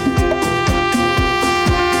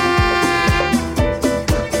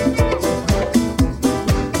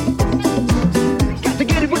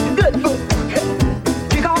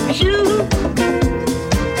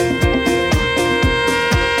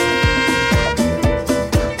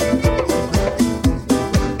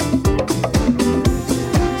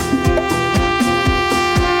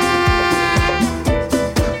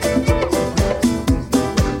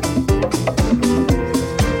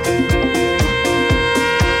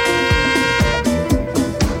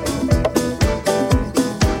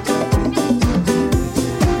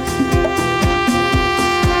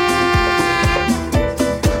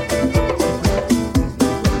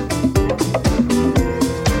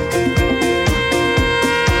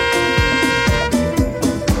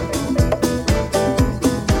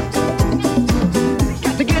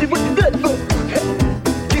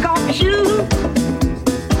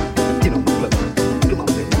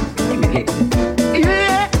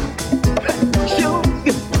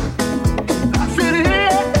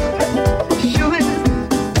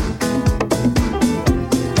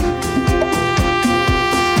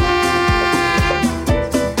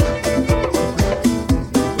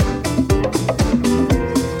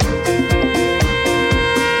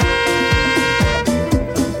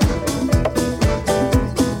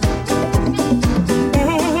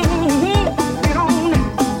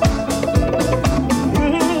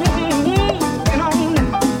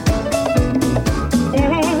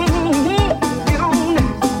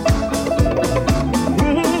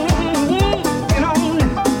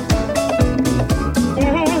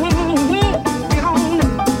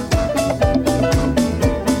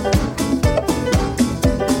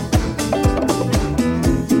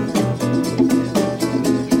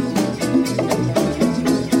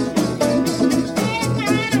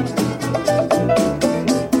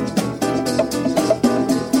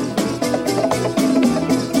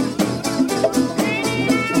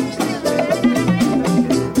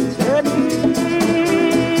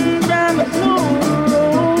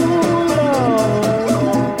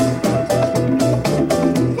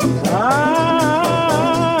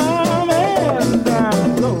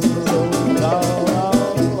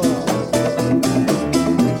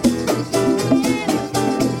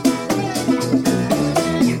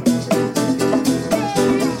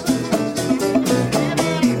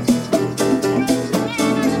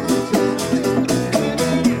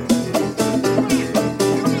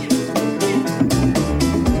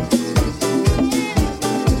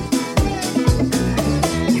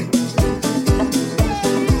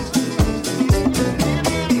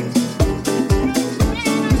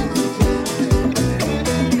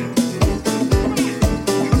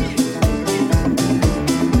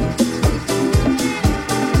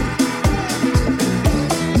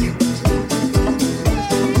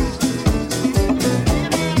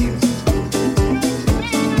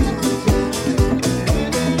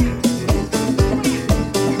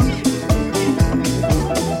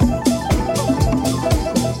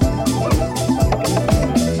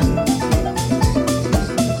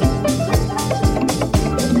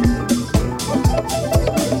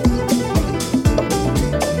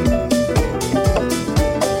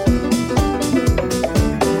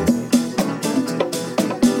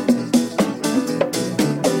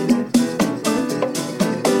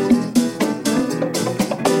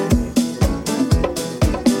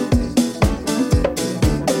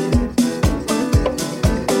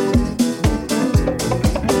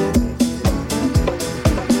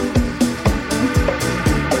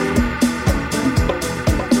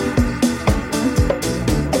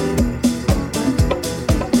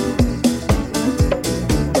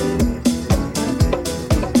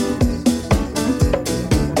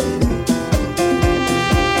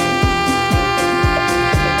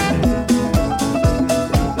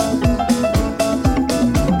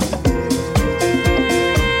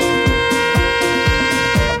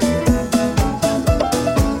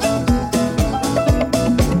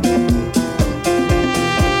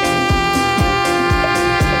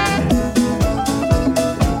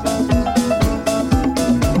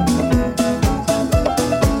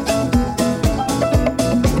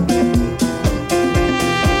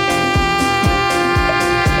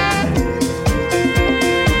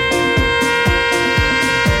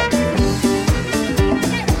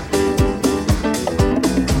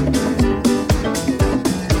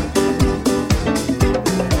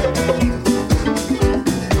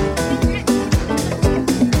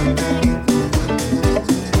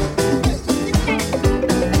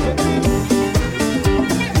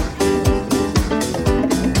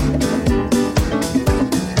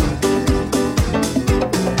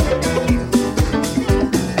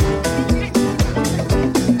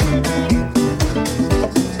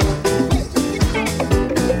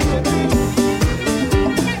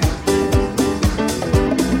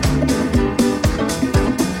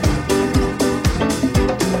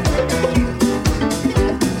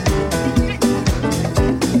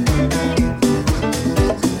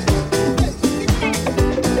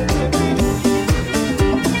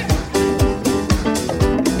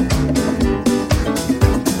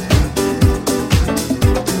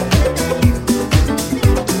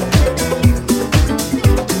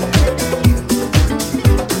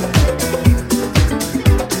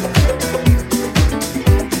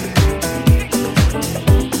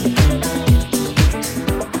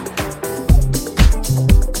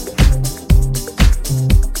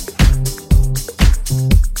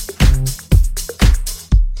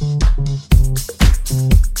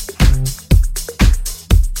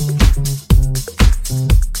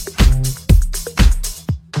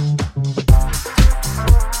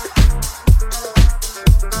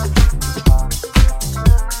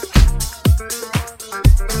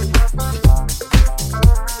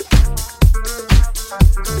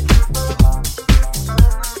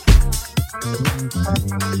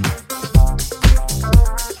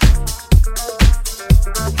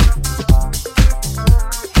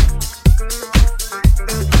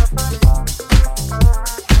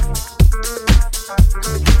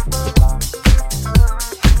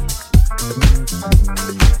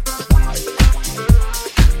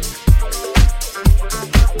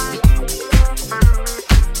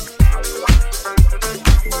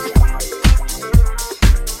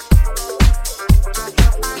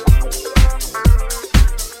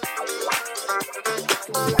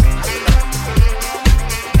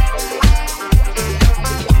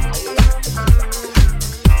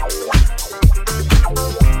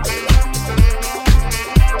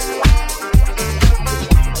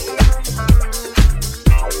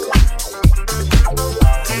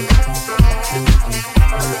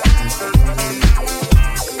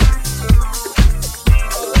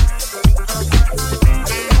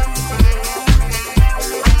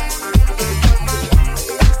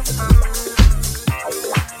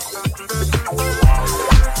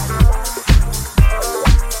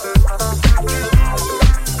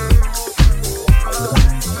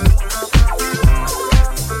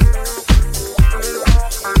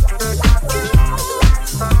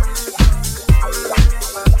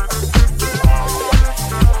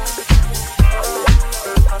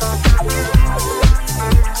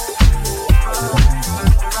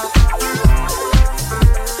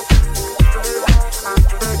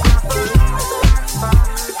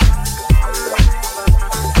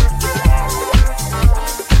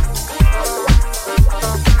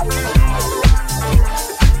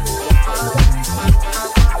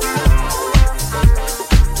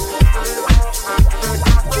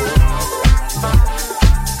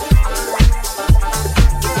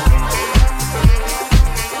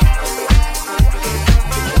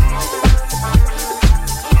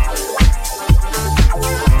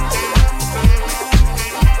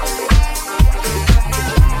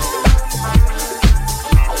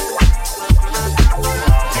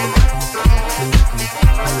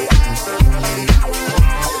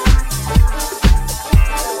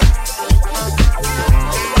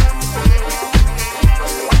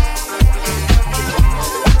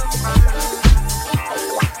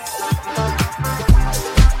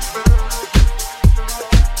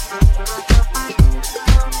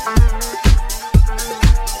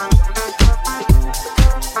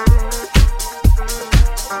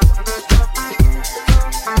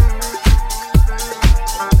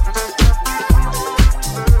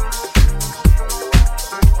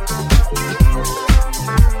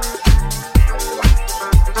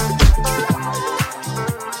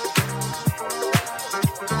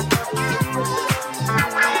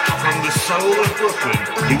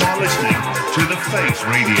 Face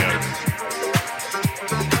Radio.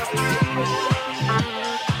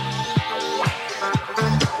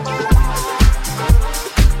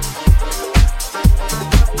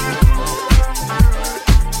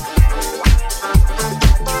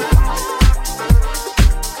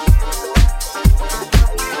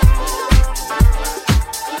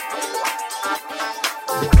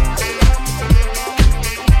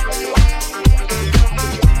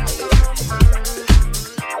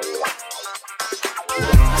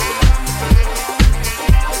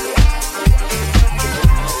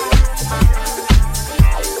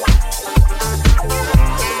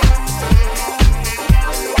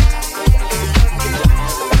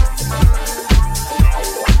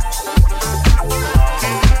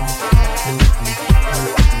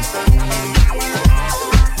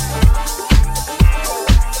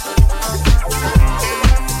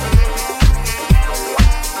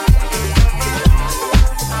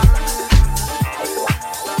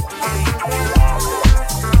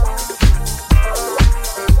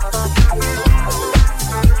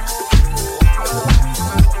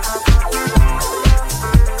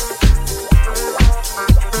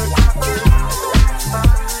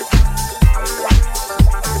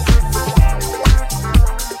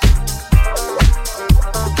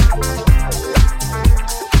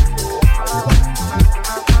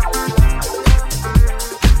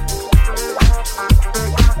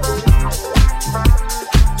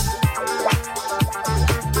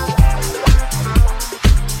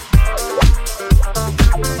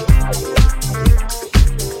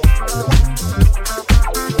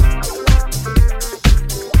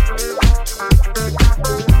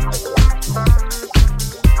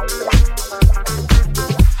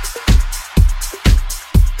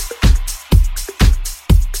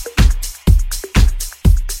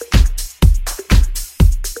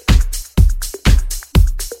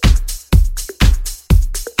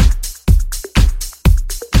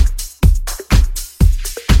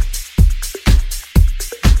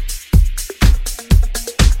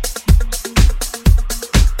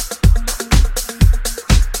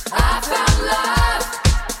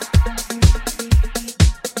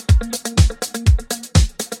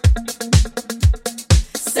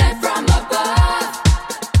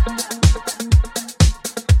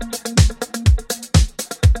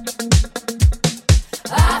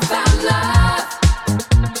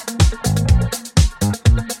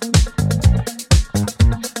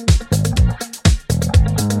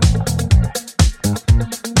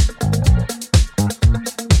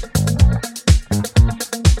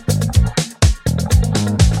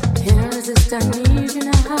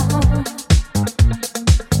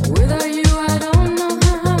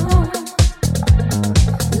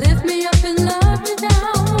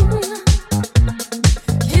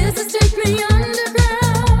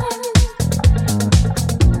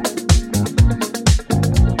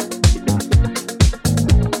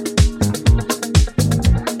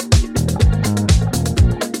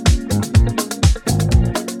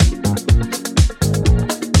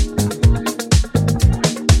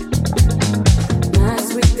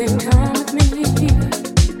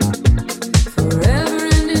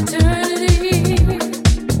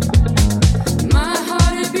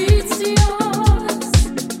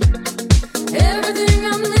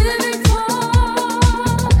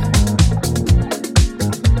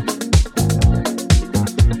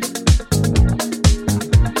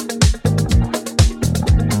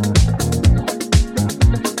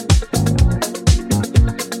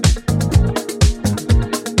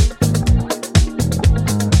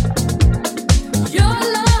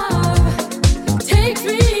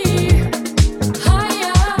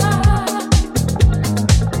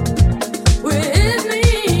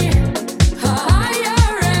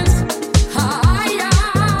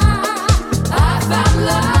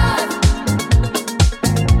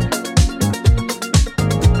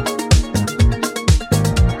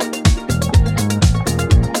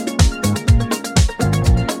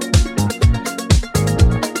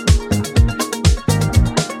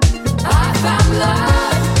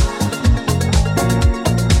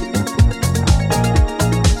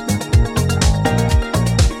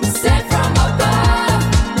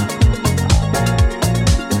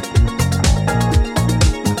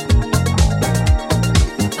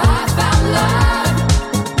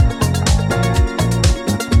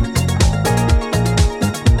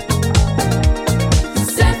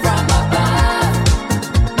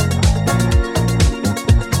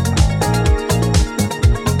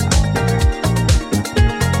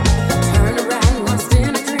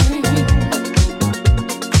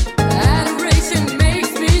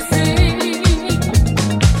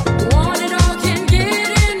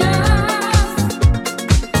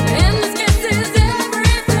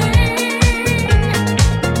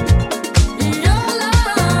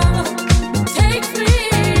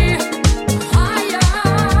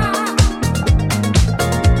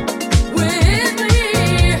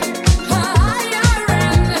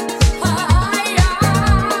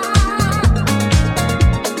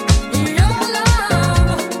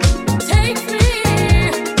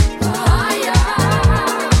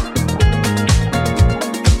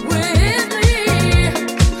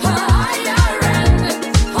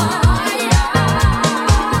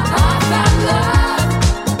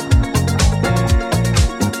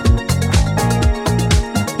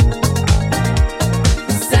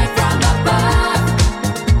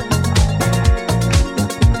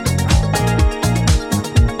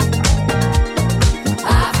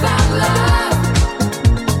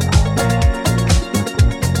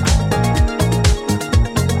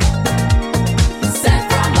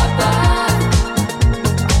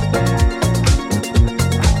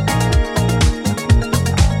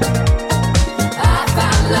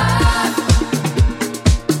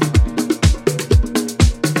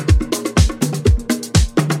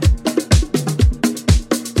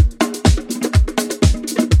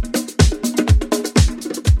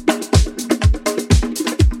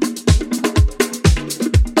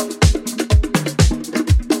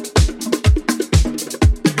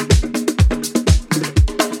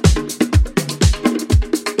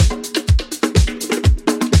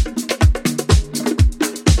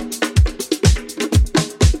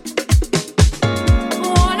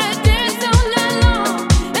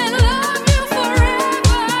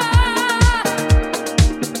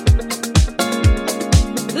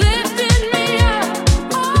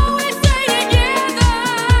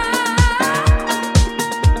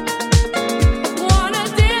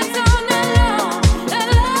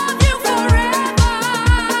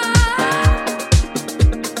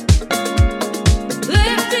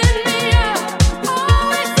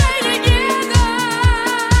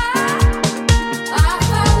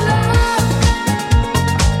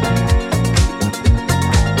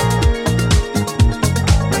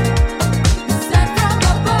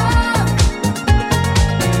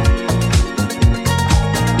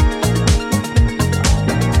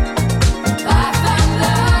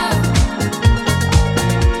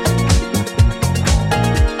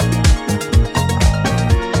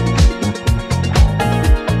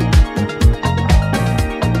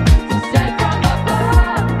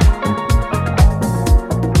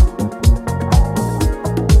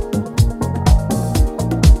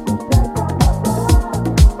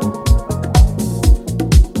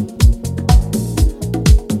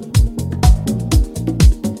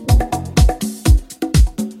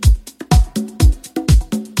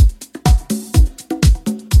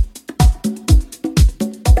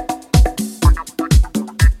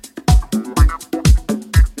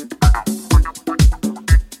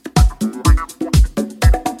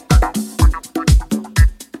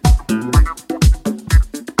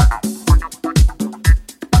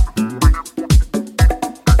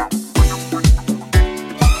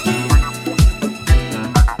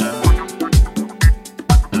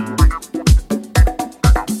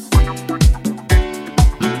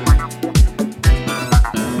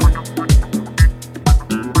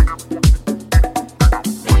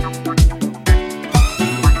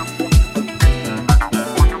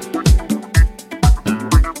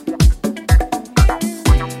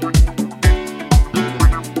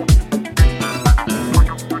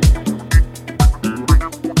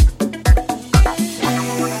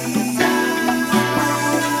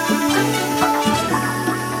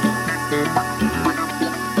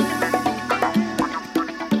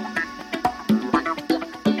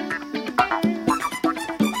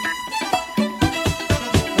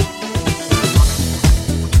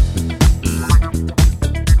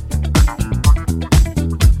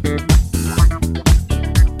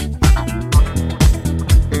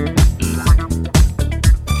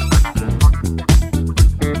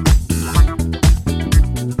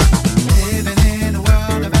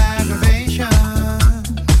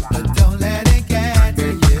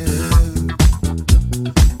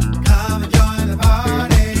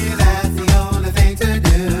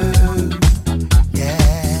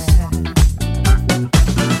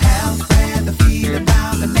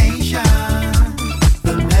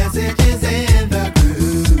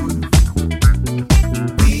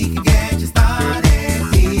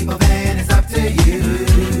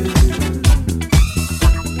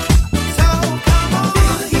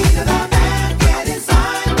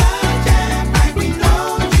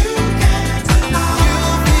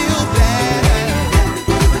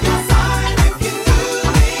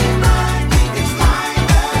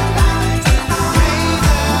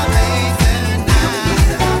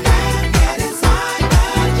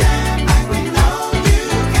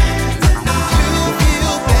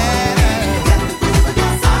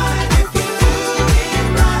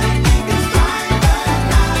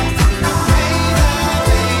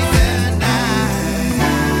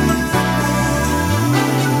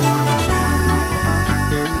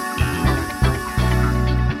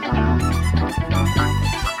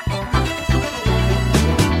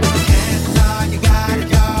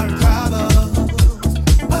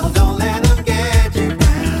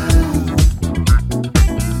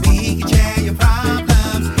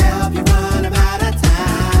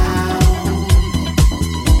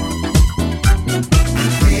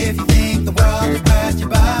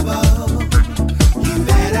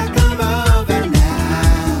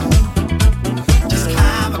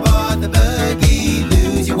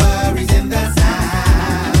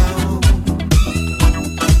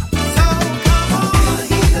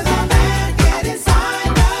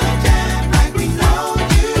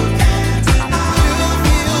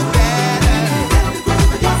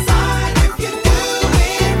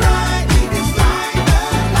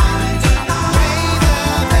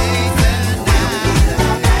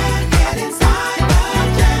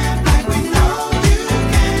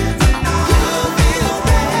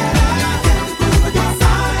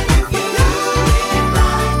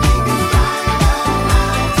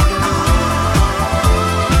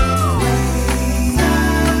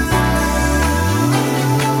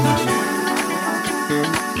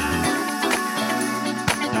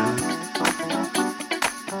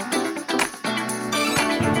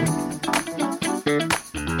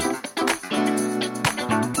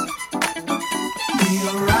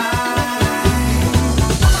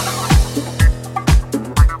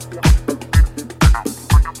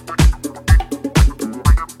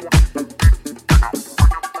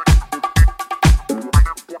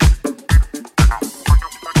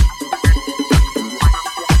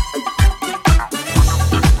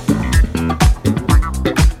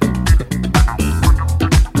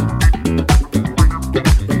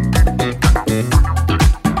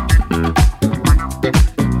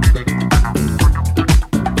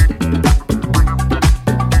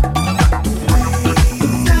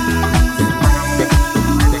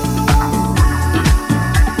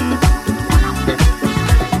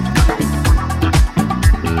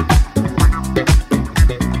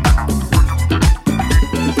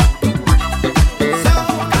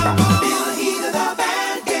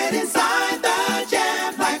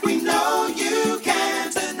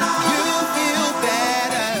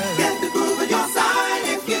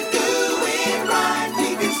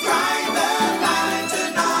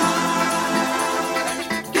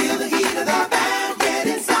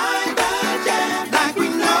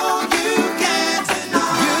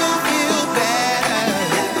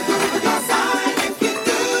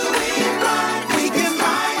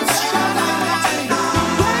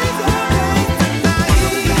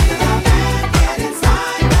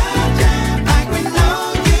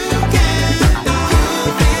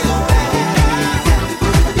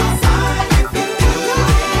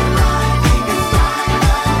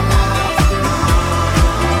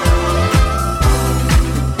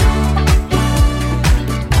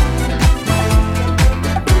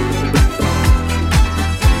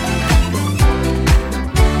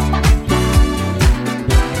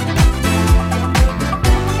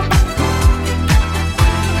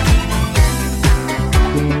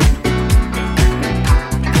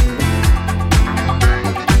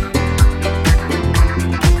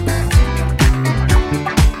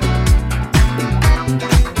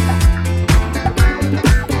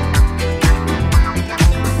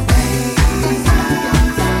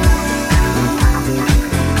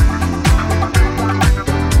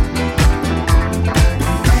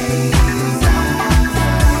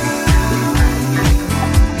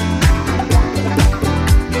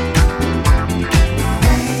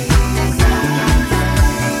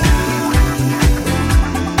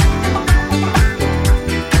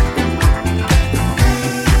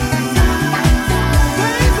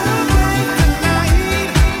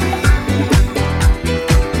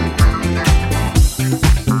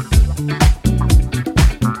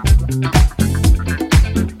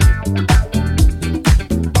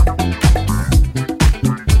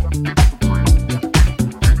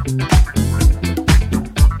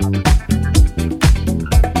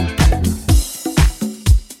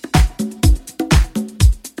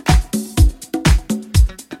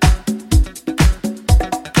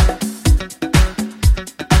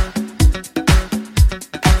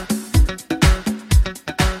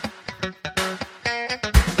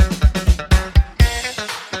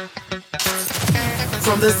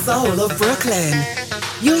 soul of Brooklyn.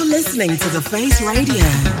 You're listening to The Face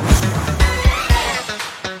Radio.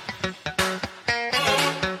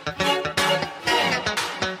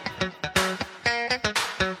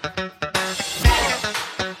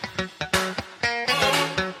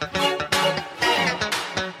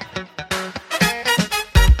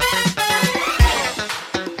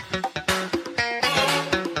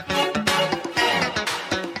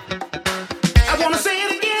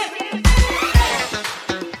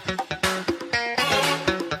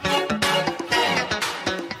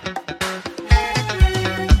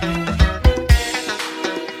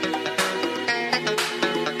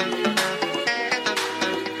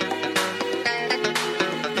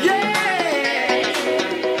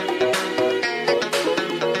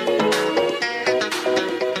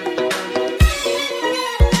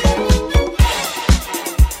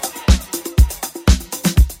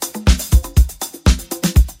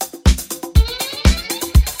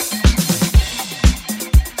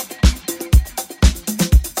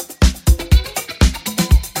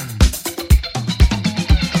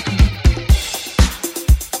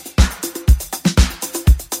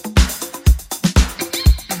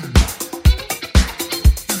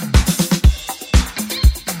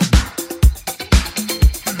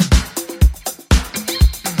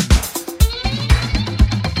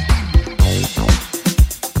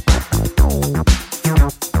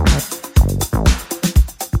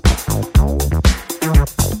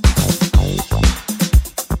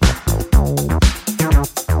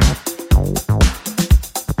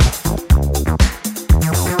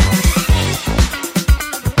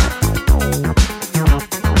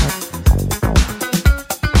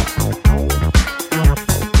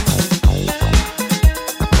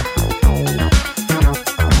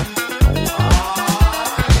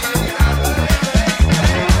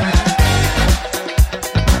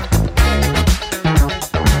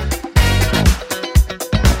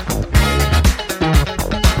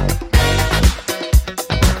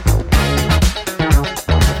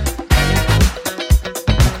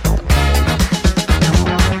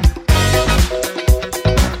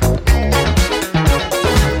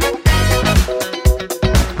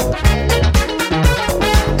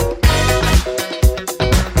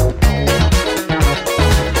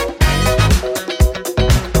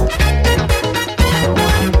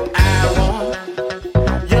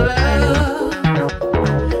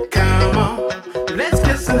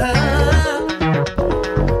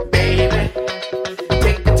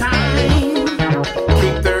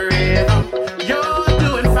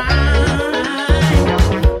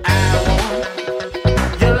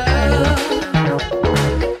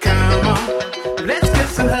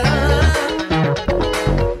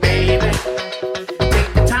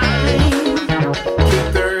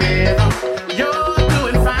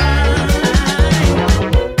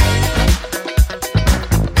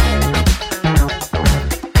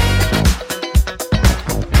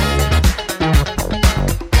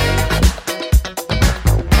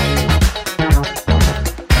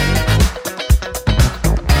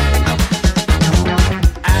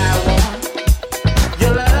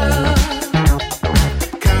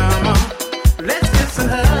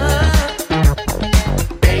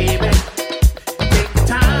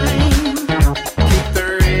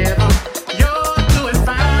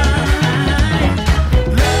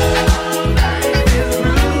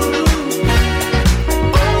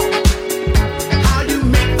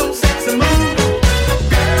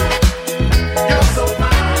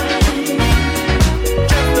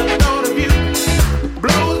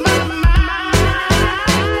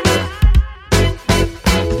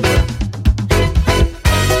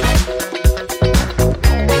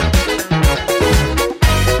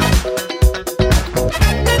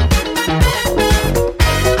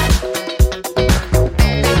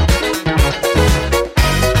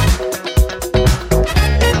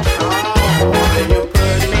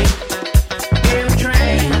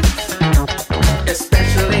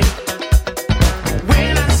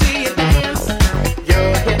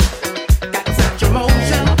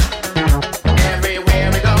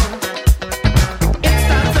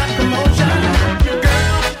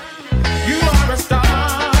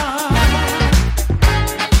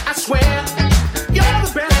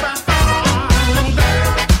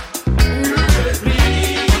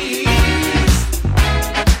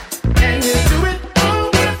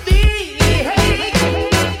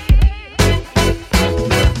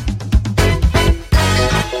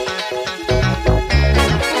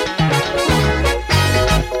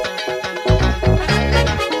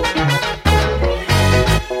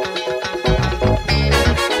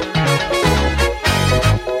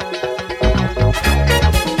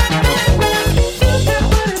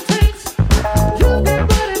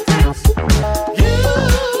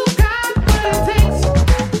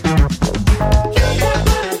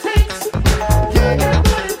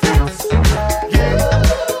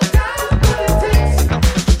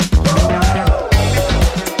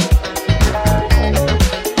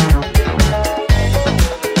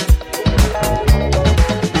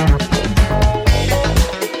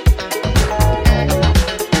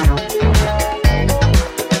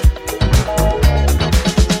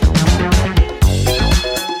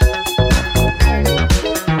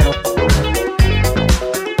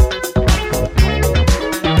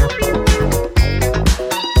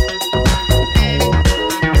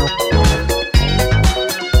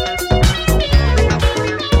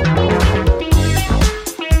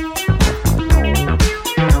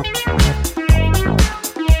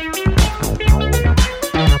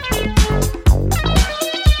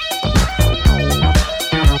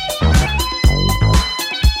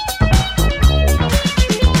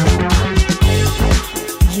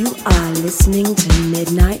 are listening to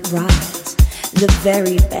Midnight Riot, the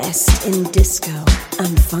very best in disco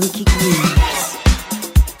and funky grooves.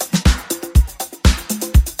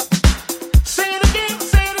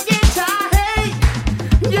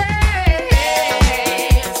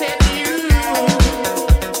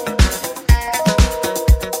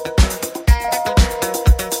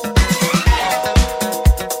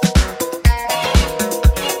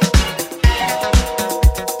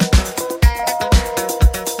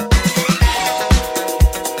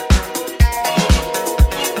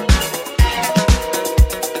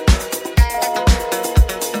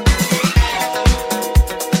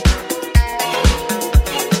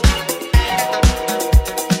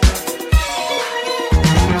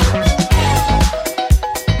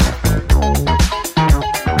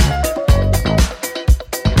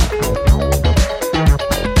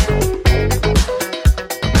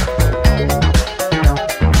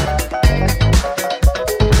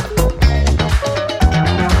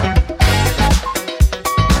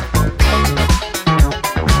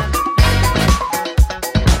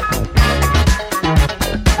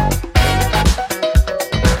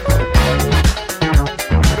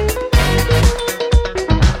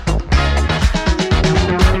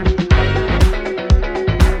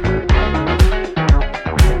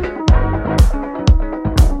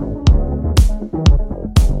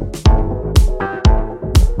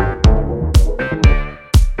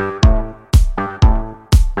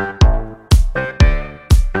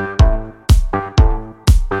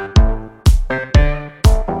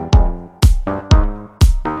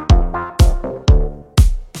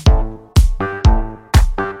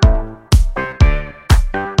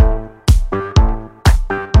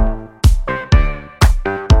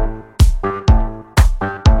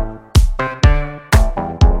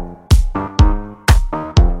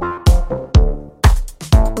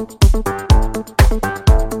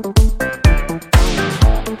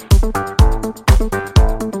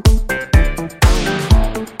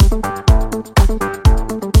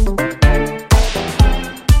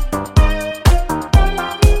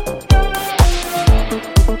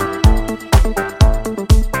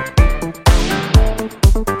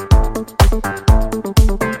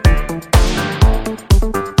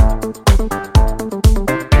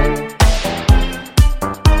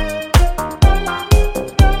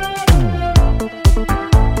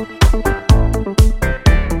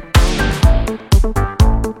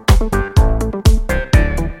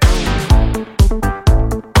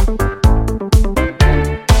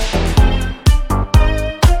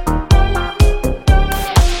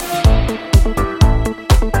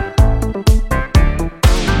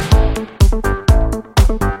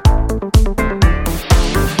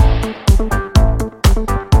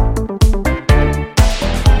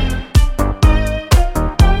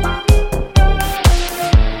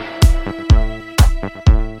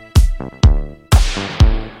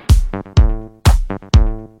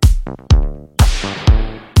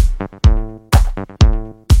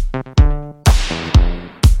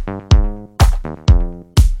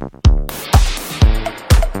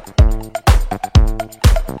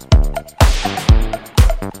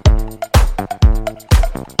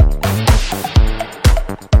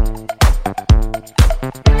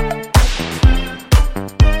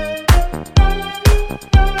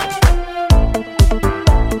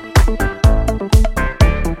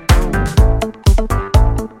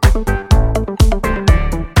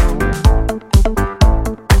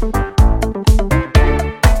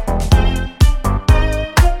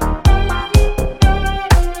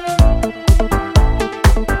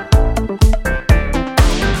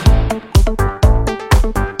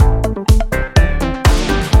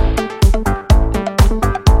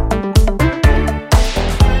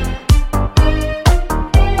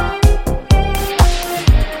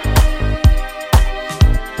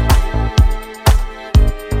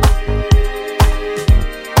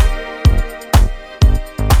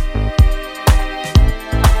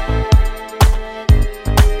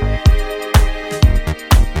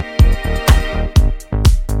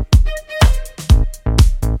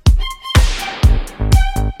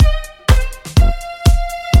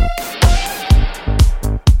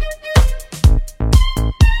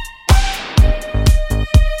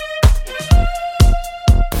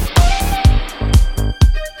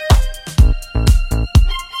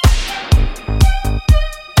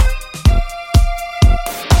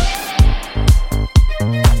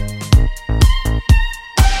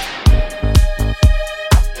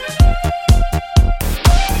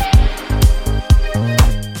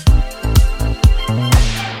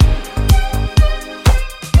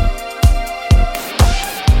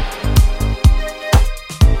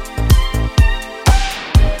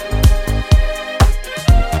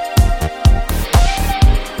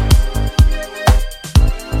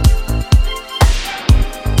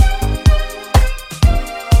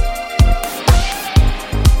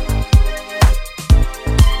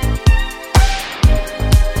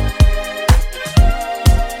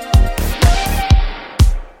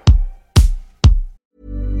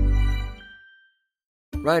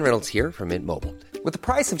 Ryan Reynolds here from Mint Mobile. With the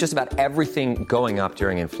price of just about everything going up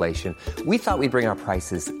during inflation, we thought we'd bring our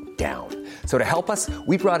prices down. So to help us,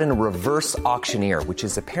 we brought in a reverse auctioneer, which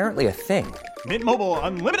is apparently a thing. Mint Mobile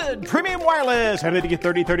Unlimited Premium Wireless. How to get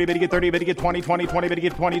 30, 30, bit to get 30, bit to get 20, 20, 20, bit to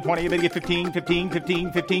get 20, 20, bit to get 15, 15,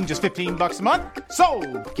 15, 15, just $15 a month?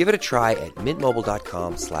 Sold! Give it a try at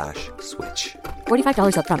mintmobile.com/switch.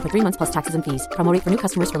 $45 up front for 3 months plus taxes and fees. Promo rate for new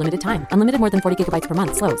customers for limited time. Unlimited more than 40 gigabytes per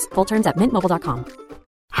month. Slows full terms at mintmobile.com.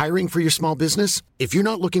 Hiring for your small business? If you're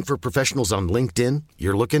not looking for professionals on LinkedIn,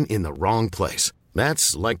 you're looking in the wrong place.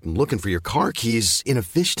 That's like looking for your car keys in a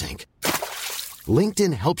fish tank.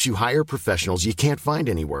 LinkedIn helps you hire professionals you can't find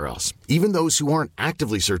anywhere else, even those who aren't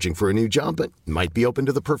actively searching for a new job but might be open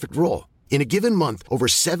to the perfect role. In a given month, over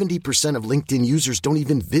 70% of LinkedIn users don't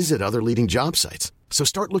even visit other leading job sites. So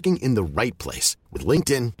start looking in the right place. With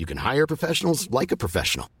LinkedIn, you can hire professionals like a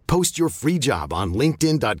professional. Post your free job on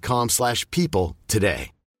linkedin.com/people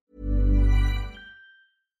today.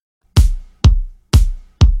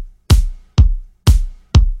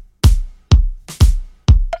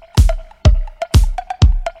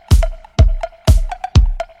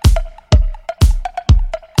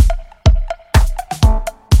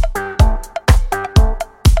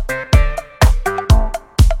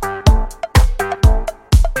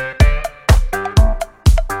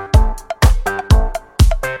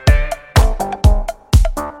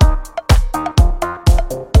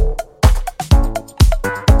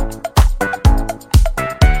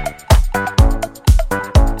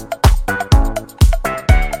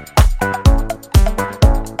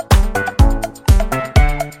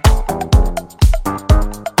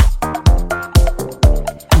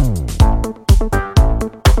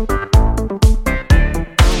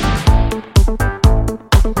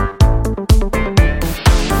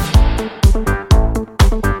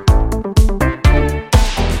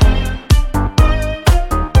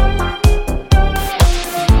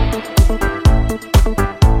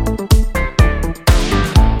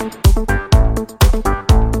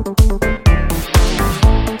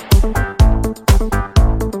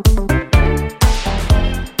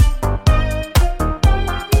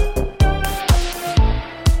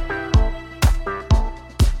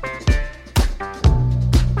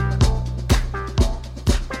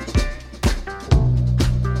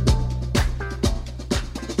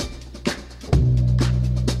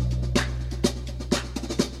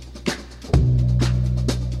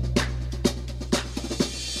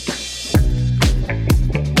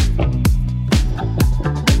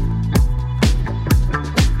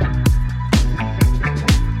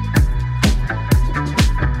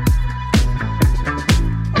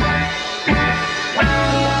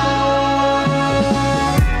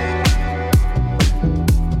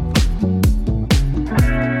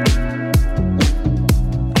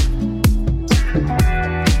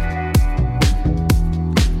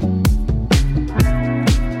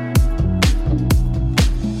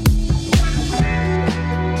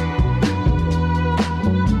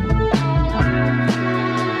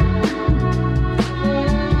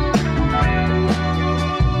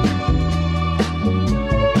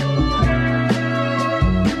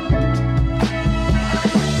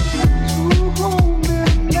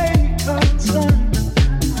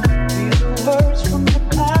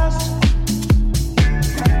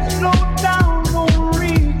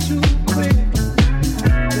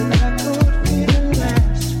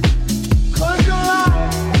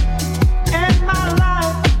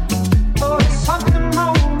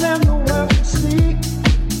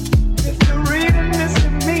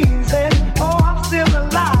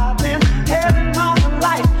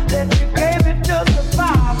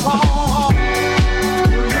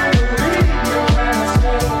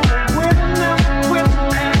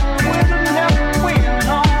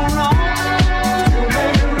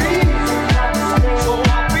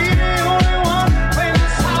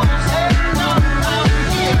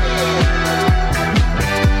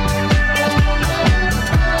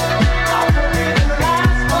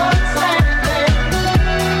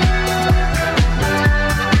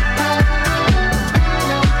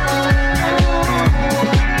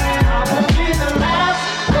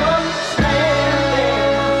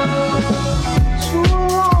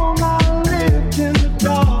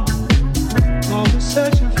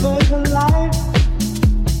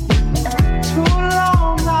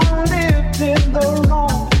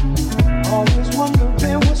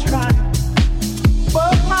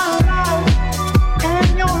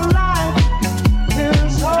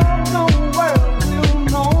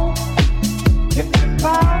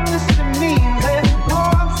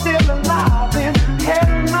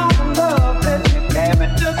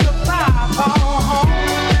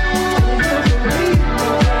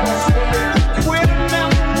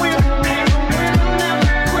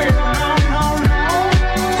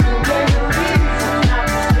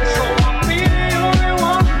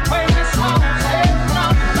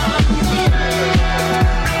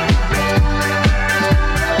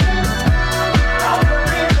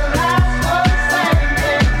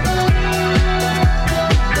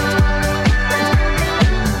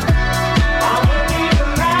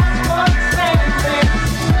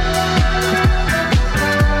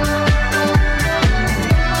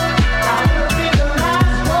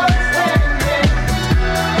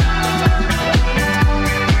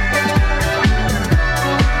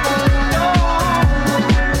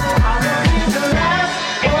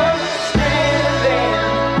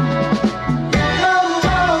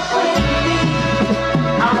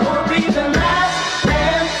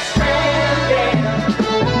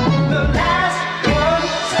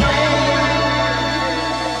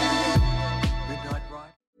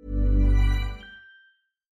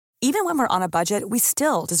 Even when we're on a budget, we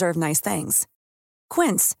still deserve nice things.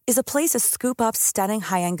 Quince is a place to scoop up stunning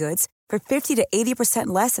high-end goods for 50 to 80%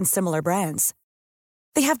 less than similar brands.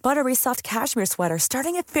 They have buttery soft cashmere sweaters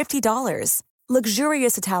starting at $50,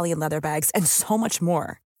 luxurious Italian leather bags, and so much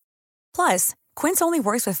more. Plus, Quince only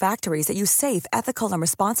works with factories that use safe, ethical, and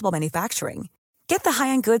responsible manufacturing. Get the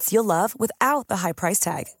high-end goods you'll love without the high price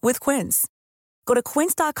tag with Quince. Go to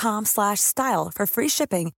quince.com/style for free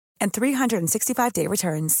shipping and 365-day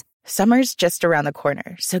returns. Summer's just around the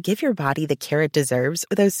corner, so give your body the care it deserves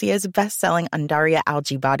with Osea's best-selling Undaria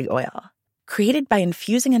Algae Body Oil. Created by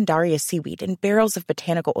infusing Undaria seaweed in barrels of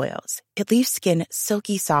botanical oils, it leaves skin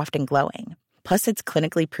silky soft and glowing. Plus, it's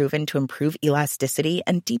clinically proven to improve elasticity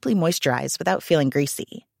and deeply moisturize without feeling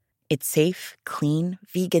greasy. It's safe, clean,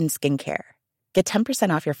 vegan skincare. Get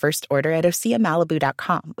 10% off your first order at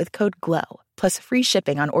OseaMalibu.com with code GLOW, plus free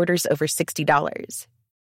shipping on orders over $60.